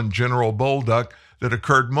attack on General Bolduc that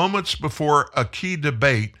occurred moments before a key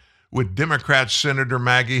debate with Democrat Senator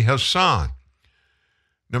Maggie Hassan.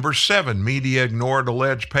 Number 7, media ignored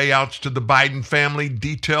alleged payouts to the Biden family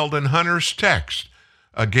detailed in Hunter's text.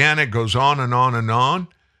 Again, it goes on and on and on.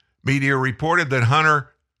 Media reported that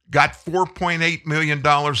Hunter got $4.8 million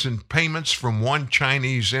in payments from one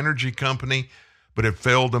Chinese energy company, but it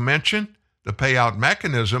failed to mention the payout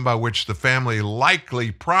mechanism by which the family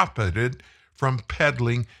likely profited from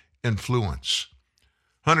peddling influence.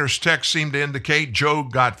 Hunter's text seemed to indicate Joe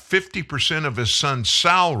got 50% of his son's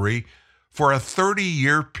salary for a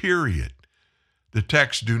 30-year period. The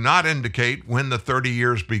texts do not indicate when the 30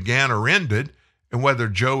 years began or ended and whether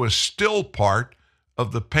Joe is still part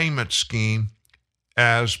of the payment scheme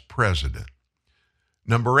as president.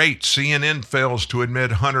 Number 8, CNN fails to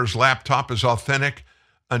admit Hunter's laptop is authentic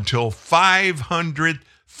until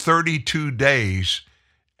 532 days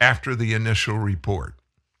after the initial report.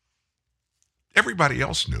 Everybody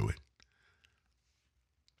else knew it.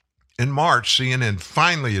 In March, CNN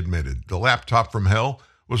finally admitted the laptop from hell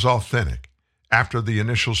was authentic after the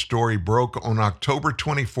initial story broke on October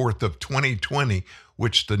 24th of 2020,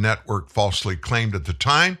 which the network falsely claimed at the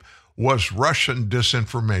time was Russian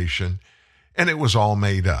disinformation, and it was all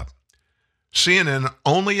made up. CNN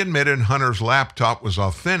only admitted Hunter's laptop was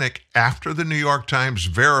authentic after the New York Times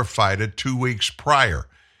verified it 2 weeks prior.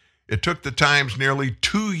 It took the Times nearly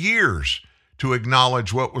 2 years to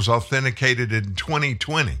acknowledge what was authenticated in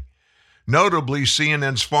 2020. Notably,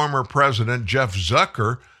 CNN's former president, Jeff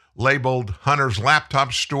Zucker, labeled Hunter's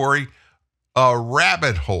laptop story a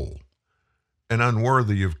rabbit hole and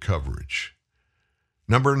unworthy of coverage.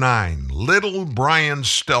 Number 9, little Brian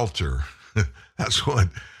Stelter. That's what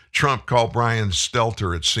Trump called Brian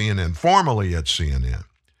Stelter at CNN, formerly at CNN.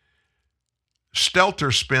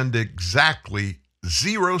 Stelter spent exactly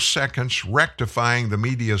 0 seconds rectifying the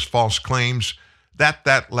media's false claims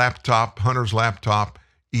that laptop, Hunter's laptop,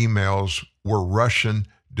 emails were Russian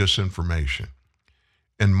disinformation.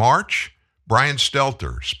 In March, Brian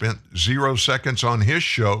Stelter spent 0 seconds on his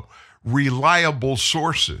show, Reliable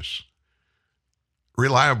Sources.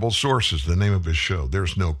 Reliable Sources, the name of his show.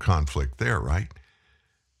 There's no conflict there, right?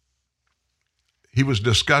 He was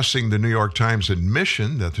discussing the New York Times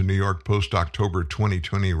admission that the New York Post October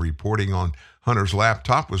 2020 reporting on Hunter's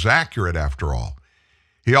laptop was accurate after all.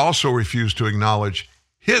 He also refused to acknowledge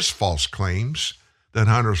his false claims that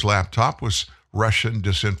Hunter's laptop was Russian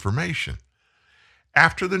disinformation.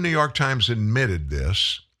 After the New York Times admitted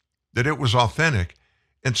this, that it was authentic,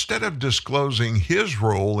 instead of disclosing his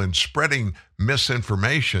role in spreading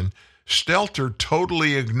misinformation, Stelter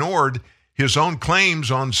totally ignored his own claims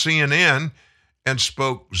on CNN and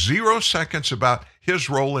spoke 0 seconds about his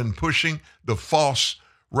role in pushing the false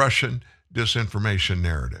Russian disinformation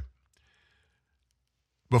narrative.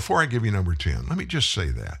 Before I give you number 10, let me just say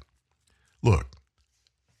that. Look,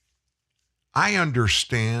 I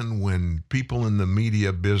understand when people in the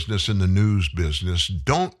media business, in the news business,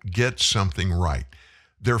 don't get something right.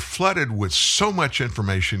 They're flooded with so much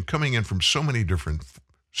information coming in from so many different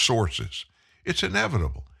sources. It's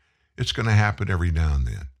inevitable. It's going to happen every now and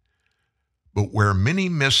then. But where many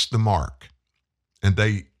miss the mark, and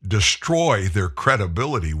they destroy their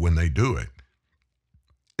credibility when they do it,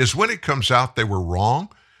 is when it comes out they were wrong,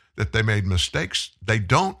 that they made mistakes, they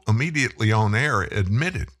don't immediately on air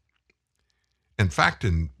admit it. In fact,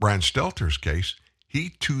 in Brian Stelter's case, he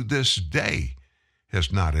to this day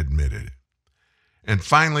has not admitted it. And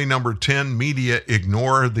finally, number 10, media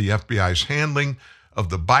ignore the FBI's handling of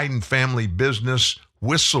the Biden family business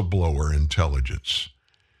whistleblower intelligence.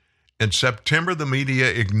 In September, the media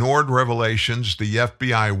ignored revelations the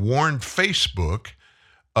FBI warned Facebook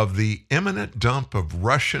of the imminent dump of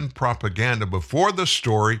Russian propaganda before the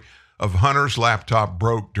story of Hunter's laptop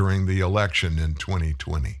broke during the election in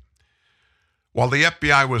 2020. While the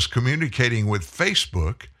FBI was communicating with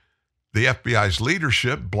Facebook, the FBI's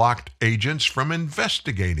leadership blocked agents from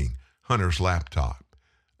investigating Hunter's laptop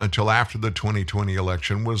until after the 2020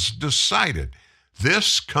 election was decided.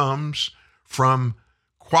 This comes from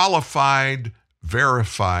qualified,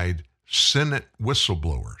 verified Senate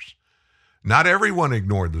whistleblowers. Not everyone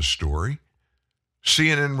ignored the story.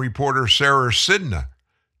 CNN reporter Sarah Sidna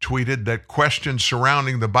tweeted that questions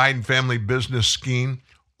surrounding the Biden family business scheme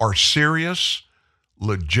are serious,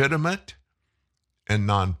 legitimate, and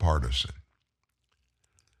nonpartisan.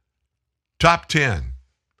 Top 10.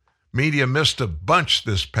 Media missed a bunch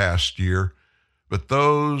this past year, but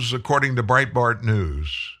those, according to Breitbart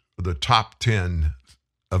News, are the top 10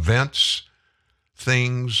 events,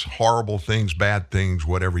 things, horrible things, bad things,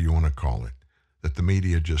 whatever you want to call it, that the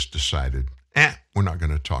media just decided, we're not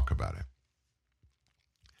going to talk about it.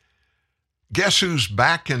 Guess who's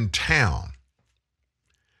back in town?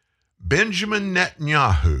 Benjamin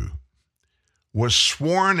Netanyahu was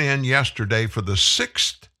sworn in yesterday for the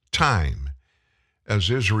 6th time as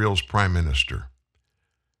Israel's prime minister.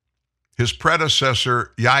 His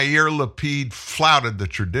predecessor, Yair Lapid, flouted the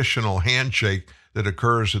traditional handshake that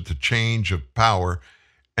occurs at the change of power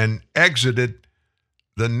and exited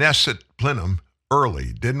the Knesset plenum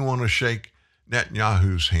early, didn't want to shake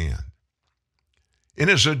Netanyahu's hand. In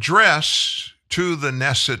his address to the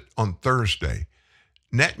Knesset on Thursday,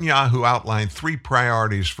 Netanyahu outlined 3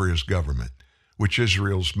 priorities for his government, which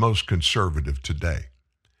Israel's most conservative today.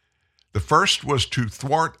 The first was to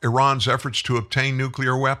thwart Iran's efforts to obtain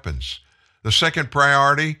nuclear weapons. The second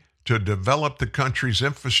priority, to develop the country's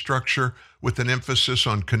infrastructure with an emphasis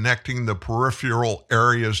on connecting the peripheral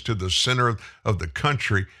areas to the center of the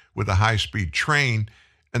country with a high-speed train.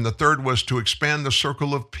 And the third was to expand the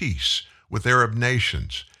circle of peace with Arab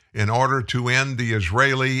nations in order to end the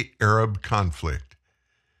Israeli-Arab conflict.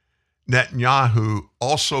 Netanyahu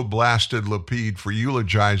also blasted Lapid for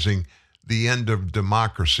eulogizing the end of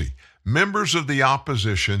democracy. Members of the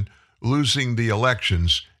opposition losing the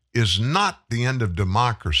elections is not the end of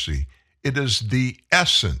democracy. It is the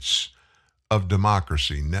essence of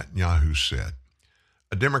democracy, Netanyahu said.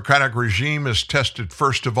 A democratic regime is tested,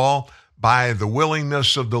 first of all, by the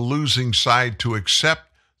willingness of the losing side to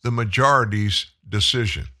accept the majority's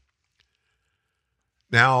decision.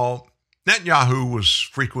 Now, Netanyahu was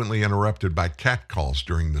frequently interrupted by catcalls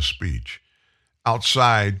during the speech.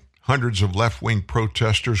 Outside, hundreds of left-wing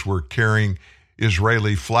protesters were carrying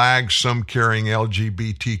Israeli flags, some carrying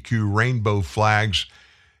LGBTQ rainbow flags,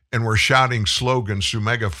 and were shouting slogans through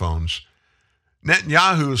megaphones.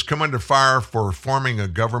 Netanyahu has come under fire for forming a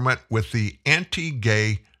government with the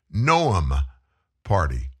anti-gay Noam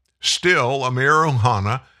party. Still, Amir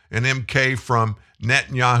Ohana, an MK from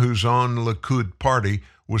Netanyahu's own Likud party,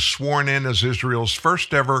 was sworn in as Israel's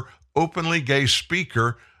first ever openly gay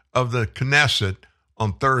speaker of the Knesset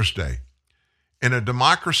on Thursday. In a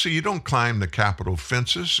democracy, you don't climb the Capitol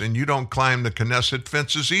fences, and you don't climb the Knesset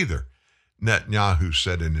fences either, Netanyahu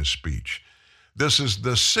said in his speech. This is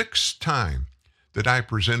the 6th time that I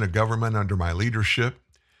present a government under my leadership.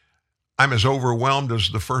 I'm as overwhelmed as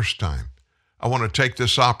the first time. I want to take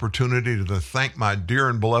this opportunity to thank my dear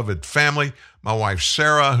and beloved family, my wife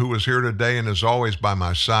Sarah, who is here today and is always by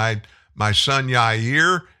my side, my son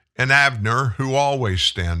Yair, and Abner, who always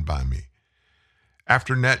stand by me.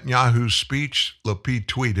 After Netanyahu's speech, Lapid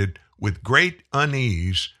tweeted, "With great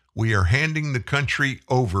unease, we are handing the country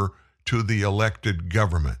over to the elected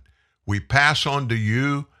government. We pass on to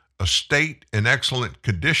you a state in excellent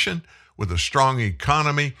condition, with a strong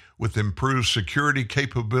economy, with improved security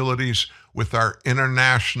capabilities, with our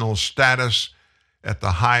international status at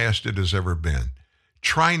the highest it has ever been.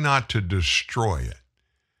 Try not to destroy it.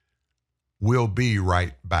 We'll be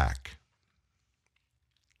right back."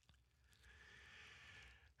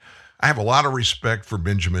 I have a lot of respect for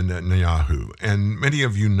Benjamin Netanyahu, and many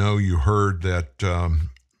of you know, you heard that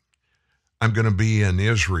I'm going to be in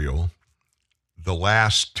Israel the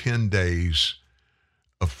last 10 days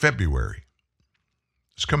of February.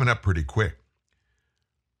 It's coming up pretty quick.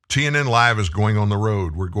 TNN Live is going on the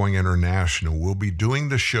road. We're going international. We'll be doing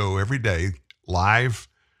the show every day live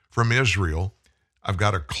from Israel. I've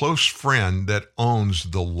got a close friend that owns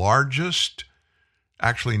the largest,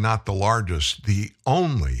 actually not the largest, the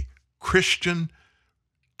only Christian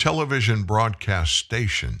television broadcast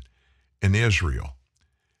station in Israel.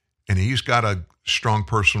 And he's got a strong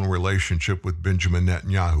personal relationship with Benjamin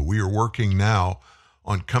Netanyahu. We are working now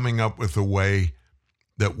on coming up with a way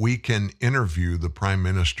that we can interview the prime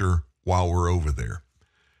minister while we're over there.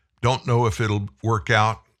 Don't know if it'll work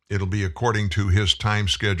out. It'll be according to his time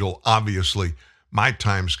schedule. Obviously, my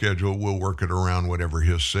time schedule will work it around whatever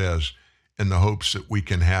his says, in the hopes that we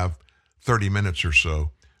can have 30 minutes or so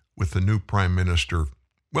with the new prime minister.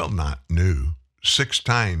 Well, not new. 6th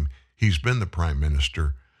time he's been the prime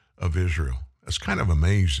minister of Israel. That's kind of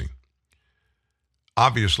amazing.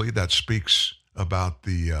 Obviously, that speaks about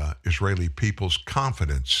the Israeli people's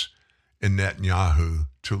confidence in Netanyahu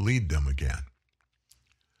to lead them again.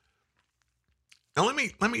 Now,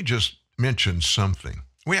 let me just mention something.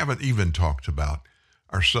 We haven't even talked about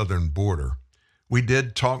our southern border. We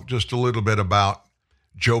did talk just a little bit about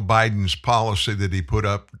Joe Biden's policy that he put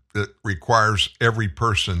up that requires every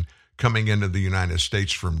person coming into the United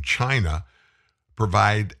States from China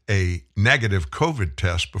provide a negative COVID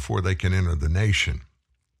test before they can enter the nation.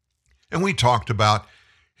 And we talked about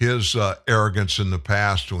his arrogance in the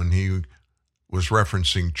past when he was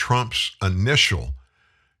referencing Trump's initial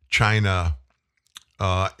China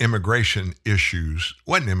immigration issues. It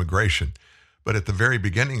wasn't immigration, but at the very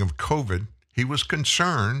beginning of COVID, he was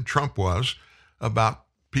concerned, Trump was, about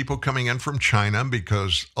people coming in from China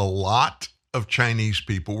because a lot of Chinese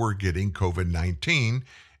people were getting COVID-19,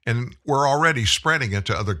 And we're already spreading it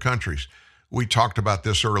to other countries. We talked about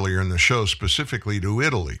this earlier in the show, specifically to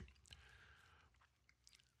Italy.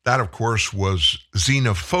 That, of course, was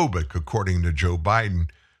xenophobic, according to Joe Biden,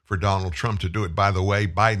 for Donald Trump to do it. By the way,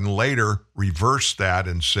 Biden later reversed that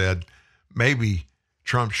and said maybe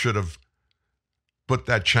Trump should have put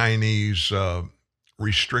that Chinese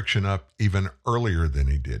restriction up even earlier than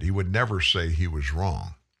he did. He would never say he was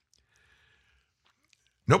wrong.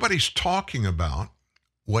 Nobody's talking about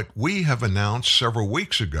what we have announced several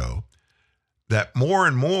weeks ago, that more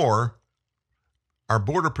and more our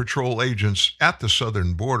Border Patrol agents at the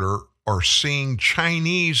southern border are seeing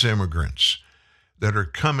Chinese immigrants that are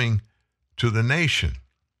coming to the nation.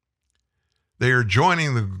 They are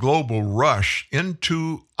joining the global rush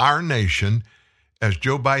into our nation as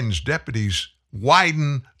Joe Biden's deputies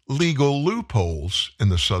widen legal loopholes in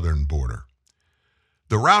the southern border.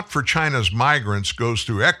 The route for China's migrants goes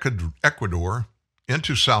through Ecuador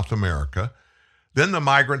into South America. Then the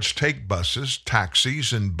migrants take buses,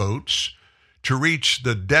 taxis, and boats to reach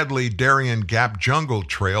the deadly Darien Gap Jungle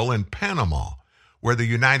Trail in Panama, where the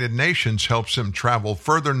United Nations helps them travel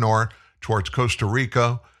further north towards Costa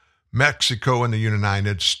Rica, Mexico, and the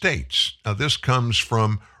United States. Now, this comes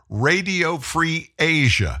from Radio Free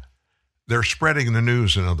Asia. They're spreading the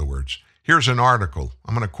news, in other words. Here's an article.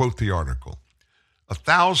 I'm going to quote the article.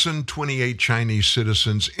 1,028 Chinese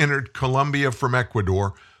citizens entered Colombia from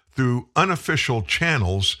Ecuador through unofficial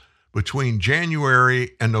channels between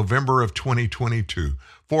January and November of 2022,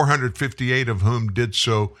 458 of whom did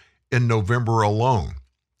so in November alone.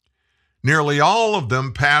 Nearly all of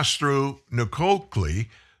them passed through Nicocli,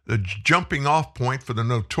 the jumping off point for the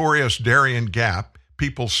notorious Darien Gap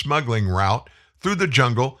people smuggling route through the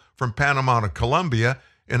jungle from Panama to Colombia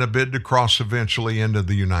in a bid to cross eventually into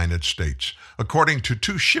the United States. According to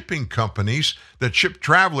two shipping companies that ship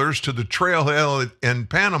travelers to the trailhead in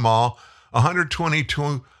Panama,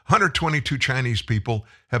 122 Chinese people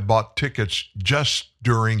have bought tickets just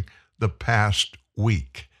during the past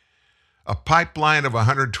week. A pipeline of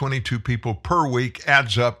 122 people per week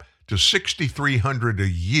adds up to 6,300 a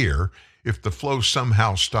year if the flow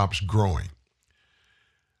somehow stops growing.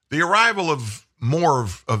 The arrival of more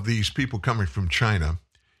of these people coming from China,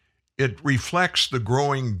 it reflects the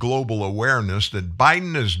growing global awareness that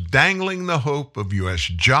Biden is dangling the hope of U.S.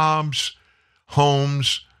 jobs,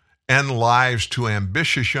 homes, and lives to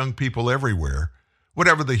ambitious young people everywhere,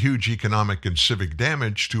 whatever the huge economic and civic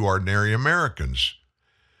damage to ordinary Americans.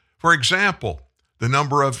 For example, the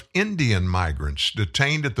number of Indian migrants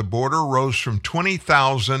detained at the border rose from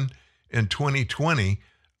 20,000 in 2020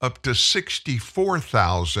 up to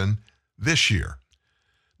 64,000 this year.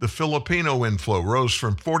 The Filipino inflow rose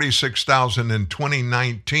from 46,000 in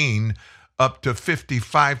 2019 up to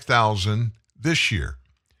 55,000 this year.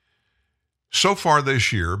 So far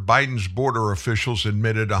this year, Biden's border officials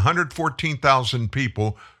admitted 114,000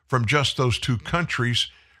 people from just those two countries,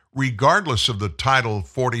 regardless of the Title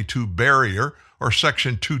 42 barrier or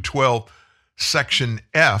Section 212, Section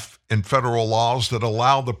F in federal laws that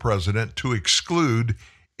allow the president to exclude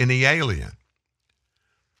any alien.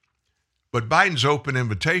 But Biden's open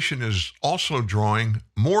invitation is also drawing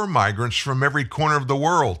more migrants from every corner of the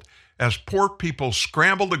world as poor people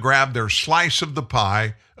scramble to grab their slice of the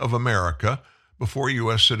pie of America before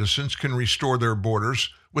U.S. citizens can restore their borders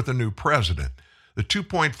with a new president. The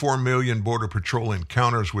 2.4 million Border Patrol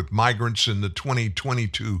encounters with migrants in the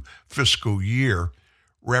 2022 fiscal year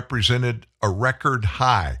represented a record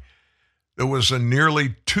high. There was a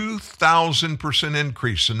nearly 2,000%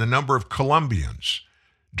 increase in the number of Colombians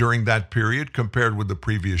during that period compared with the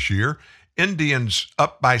previous year. Indians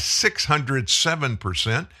up by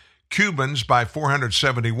 607%, Cubans by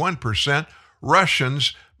 471%,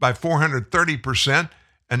 Russians by 430%,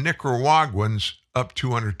 and Nicaraguans up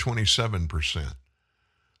 227%.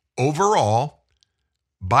 Overall,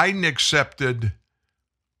 Biden accepted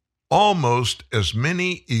almost as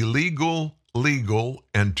many illegal, legal,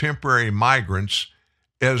 and temporary migrants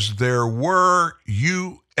as there were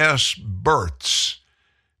U.S. births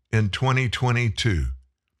in 2022.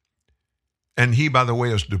 And he, by the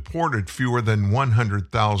way, has deported fewer than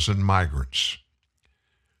 100,000 migrants.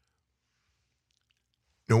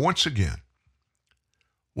 Now, once again,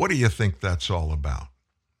 what do you think that's all about?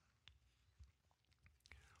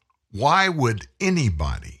 Why would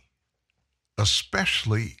anybody,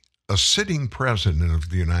 especially a sitting president of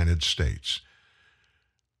the United States,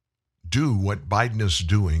 do what Biden is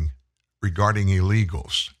doing regarding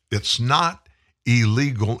illegals? It's not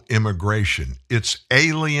illegal immigration. It's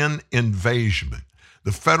alien invasion.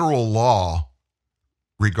 The federal law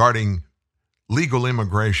regarding legal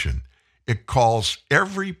immigration It calls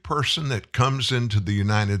every person that comes into the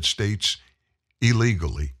United States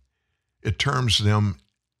illegally. It terms them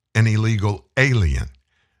an illegal alien,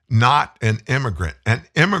 not an immigrant. An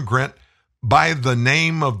immigrant, by the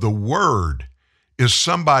name of the word, is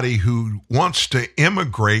somebody who wants to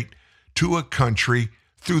immigrate to a country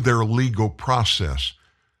through their legal process.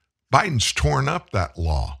 Biden's torn up that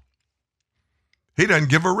law. He doesn't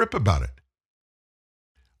give a rip about it.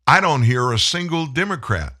 I don't hear a single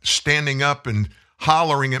Democrat standing up and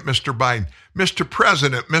hollering at Mr. Biden,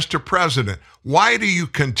 Mr. President, why do you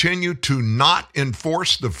continue to not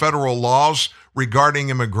enforce the federal laws regarding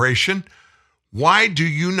immigration? Why do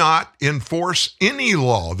you not enforce any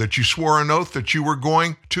law that you swore an oath that you were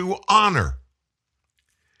going to honor?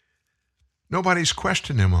 Nobody's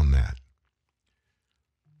questioned him on that.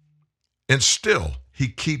 And still, he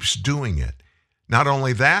keeps doing it. Not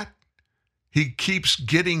only that, he keeps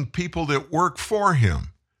getting people that work for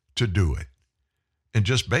him to do it. And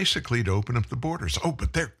just basically to open up the borders. Oh,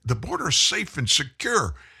 but the border's safe and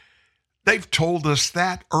secure. They've told us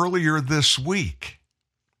that earlier this week.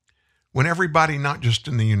 When everybody, not just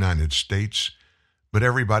in the United States, but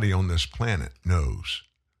everybody on this planet knows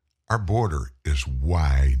our border is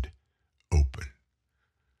wide open.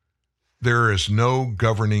 There is no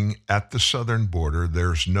governing at the southern border.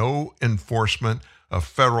 There's no enforcement of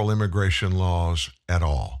federal immigration laws at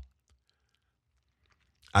all.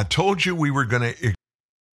 I told you we were going to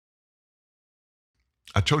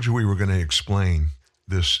explain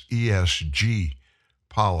this ESG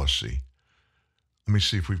policy. Let me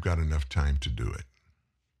see if we've got enough time to do it.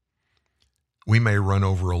 We may run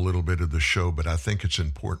over a little bit of the show, but I think it's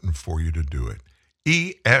important for you to do it.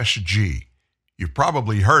 ESG. You've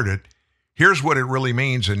probably heard it. Here's what it really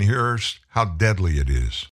means, and here's how deadly it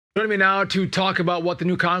is. Joining me now to talk about what the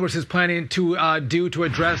new Congress is planning to do to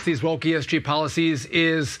address these woke ESG policies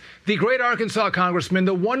is the great Arkansas Congressman,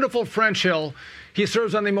 the wonderful French Hill. He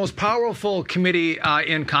serves on the most powerful committee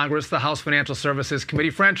in Congress, the House Financial Services Committee.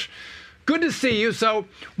 French, good to see you. So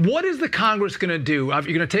what is the Congress going to do? You're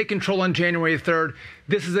going to take control on January 3rd.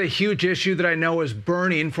 This is a huge issue that I know is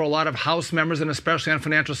burning for a lot of House members and especially on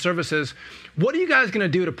financial services. What are you guys going to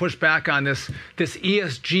do to push back on this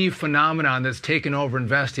ESG phenomenon that's taken over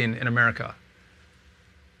investing in America?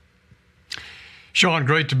 Sean,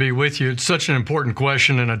 great to be with you. It's such an important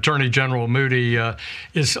question, and Attorney General Moody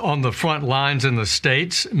is on the front lines in the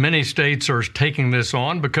states. Many states are taking this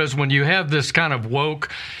on because when you have this kind of woke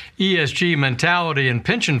ESG mentality in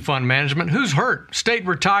pension fund management, who's hurt? State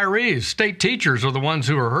retirees, state teachers are the ones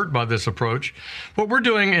who are hurt by this approach. What we're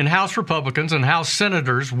doing in House Republicans and House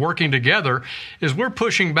Senators working together is we're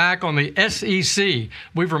pushing back on the SEC.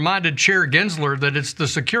 We've reminded Chair Gensler that it's the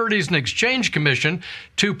Securities and Exchange Commission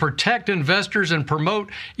to protect investors and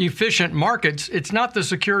promote efficient markets. It's not the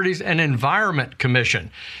Securities and Environment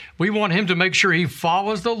Commission. We want him to make sure he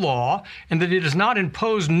follows the law and that he does not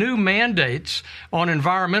impose new mandates on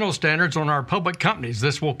environmental standards on our public companies.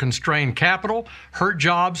 This will constrain capital, hurt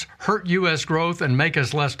jobs, hurt U.S. growth, and make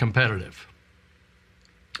us less competitive.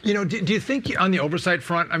 You know, do you think on the oversight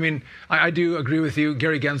front, I mean, I do agree with you.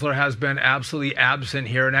 Gary Gensler has been absolutely absent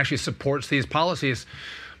here and actually supports these policies.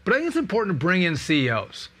 But I think it's important to bring in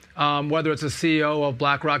CEOs. Whether it's a CEO of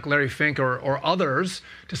BlackRock, Larry Fink, or others,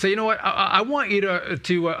 to say, you know what, I want you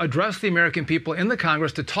to address the American people in the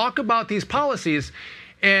Congress to talk about these policies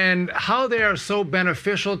and how they are so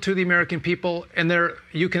beneficial to the American people. And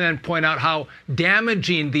you can then point out how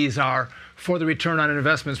damaging these are for the return on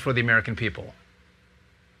investments for the American people.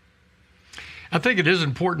 I think it is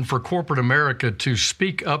important for corporate America to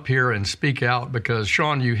speak up here and speak out because,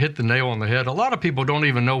 Sean, you hit the nail on the head. A lot of people don't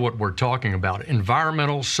even know what we're talking about.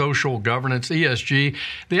 Environmental, social governance, ESG.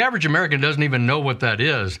 The average American doesn't even know what that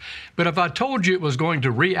is. But if I told you it was going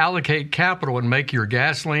to reallocate capital and make your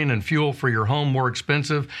gasoline and fuel for your home more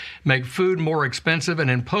expensive, make food more expensive, and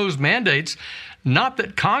impose mandates, not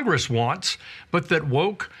that Congress wants, but that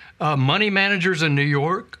woke money managers in New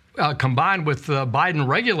York, combined with Biden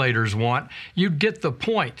regulators want, you'd get the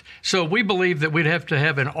point. So we believe that we'd have to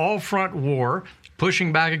have an all-front war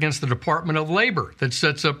pushing back against the Department of Labor that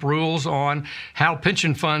sets up rules on how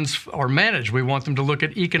pension funds are managed. We want them to look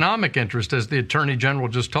at economic interest, as the Attorney General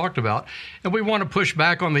just talked about. And we want to push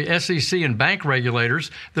back on the SEC and bank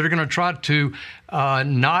regulators that are going to try to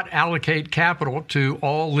not allocate capital to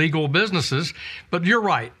all legal businesses. But you're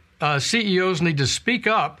right. CEOs need to speak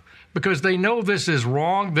up because they know this is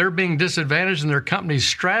wrong. They're being disadvantaged and their company's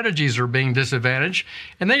strategies are being disadvantaged.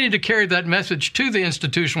 And they need to carry that message to the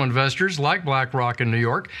institutional investors like BlackRock in New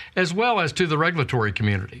York, as well as to the regulatory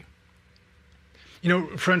community. You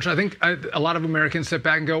know, French, I think a lot of Americans sit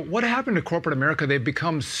back and go, what happened to corporate America? They've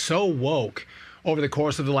become so woke over the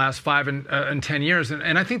course of the last 5 and 10 years.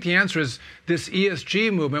 And I think the answer is this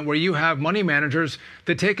ESG movement, where you have money managers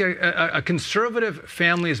that take a conservative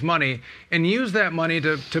family's money and use that money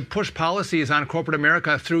to push policies on corporate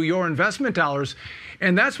America through your investment dollars.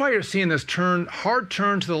 And that's why you're seeing this hard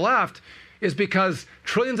turn to the left, is because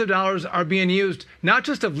trillions of dollars are being used, not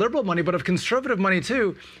just of liberal money, but of conservative money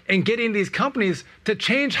too, and getting these companies to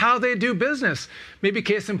change how they do business. Maybe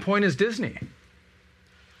case in point is Disney.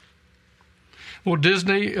 Well,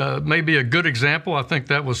 Disney may be a good example. I think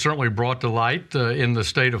that was certainly brought to light in the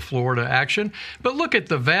state of Florida action. But look at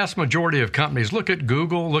the vast majority of companies. Look at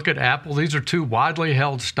Google, look at Apple. These are two widely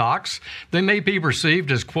held stocks. They may be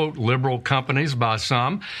perceived as, quote, liberal companies by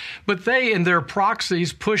some, but they, in their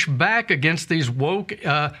proxies, push back against these woke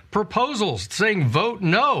proposals, saying vote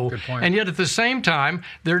no. Good point. And yet at the same time,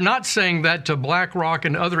 they're not saying that to BlackRock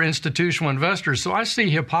and other institutional investors. So I see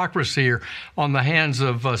hypocrisy here on the hands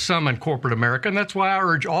of some in corporate America. And that's why I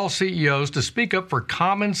urge all CEOs to speak up for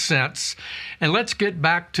common sense, and let's get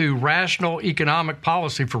back to rational economic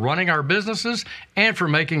policy for running our businesses and for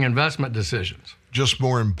making investment decisions. Just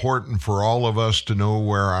more important for all of us to know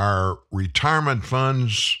where our retirement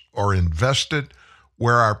funds are invested,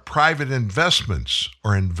 where our private investments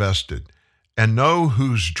are invested, and know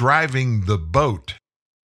who's driving the boat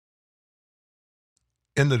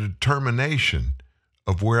in the determination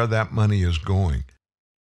of where that money is going.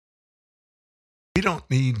 We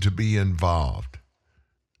don't need to be involved.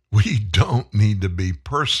 We don't need to be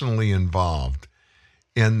personally involved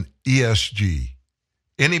in ESG.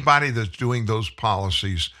 Anybody that's doing those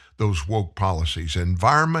policies, those woke policies,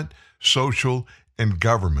 environment, social, and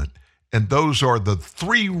government, and those are the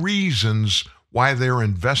 3 reasons why they're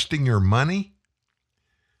investing your money,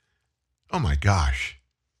 oh my gosh,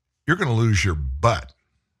 you're going to lose your butt.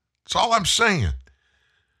 That's all I'm saying.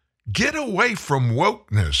 Get away from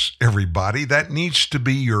wokeness, everybody. That needs to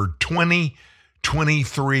be your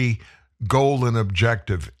 2023 goal and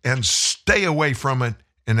objective, and stay away from it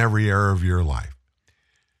in every area of your life.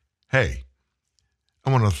 Hey,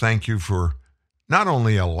 I want to thank you for not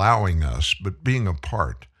only allowing us, but being a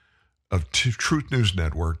part of Truth News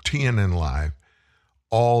Network, TNN Live,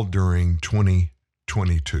 all during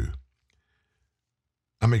 2022.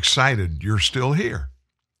 I'm excited you're still here.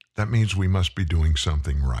 That means we must be doing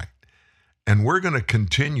something right. And we're going to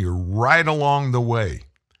continue right along the way.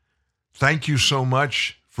 Thank you so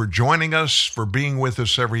much for joining us, for being with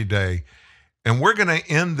us every day. And we're going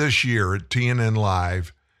to end this year at TNN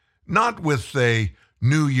Live, not with a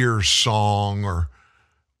New Year's song or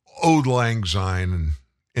Ode Lang Syne and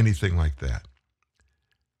anything like that.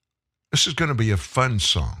 This is going to be a fun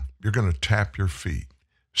song. You're going to tap your feet,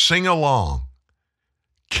 sing along.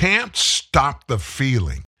 Can't stop the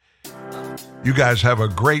feeling. You guys have a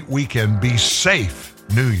great weekend. Be safe,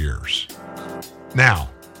 New Year's.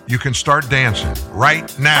 Now, you can start dancing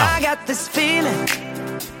right now. I got this feeling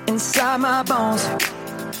inside my bones.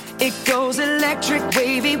 It goes electric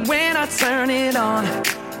wavy when I turn it on.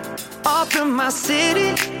 Off from my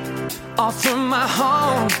city, off from my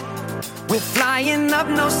home. We're flying up,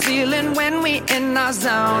 no ceiling when we in our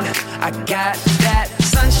zone. I got that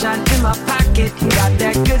sunshine in my pocket, got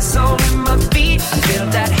that good soul in my feet. I feel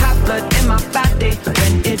that hot blood in my body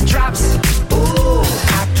when it drops. Ooh,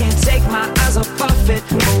 I can't take my eyes off of it,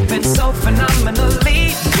 moving so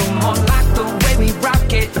phenomenally. You're more like the way we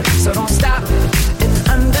rock it, so don't stop. And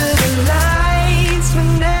under the lights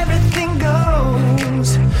when everything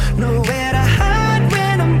goes, nowhere to hide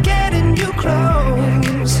when I'm getting you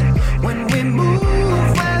close. When we move,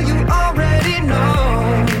 well, you already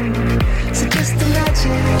know. So just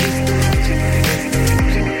imagine.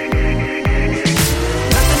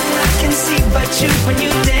 Nothing I can see but you when you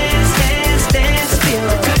dance, dance, dance. Feel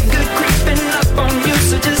good creeping up on you.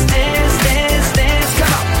 So just dance, dance, dance. Come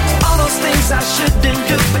on. All those things I shouldn't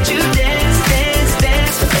do, but you dance, dance,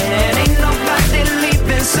 dance. And ain't nobody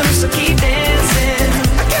leaving soon, so keep dancing.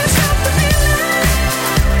 I can't stop the feeling.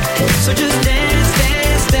 So just dance,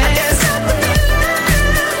 dance, dance.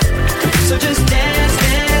 So just dance,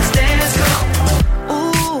 dance, dance, come on.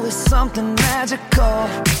 Ooh, it's something magical.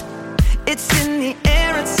 It's in the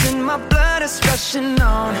air, it's in my blood, it's rushing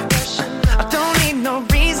on. I don't need no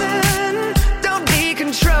reason, don't need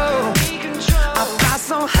control. I fly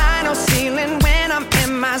so high, no ceiling when I'm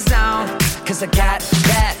in my zone. Cause I got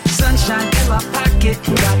that sunshine in my pocket,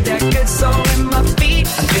 got that good soul in my feet.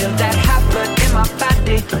 I feel that hot blood in my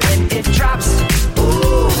body when it drops.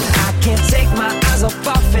 Ooh, I can't take my eyes off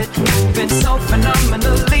of it, moving so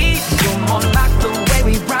phenomenally.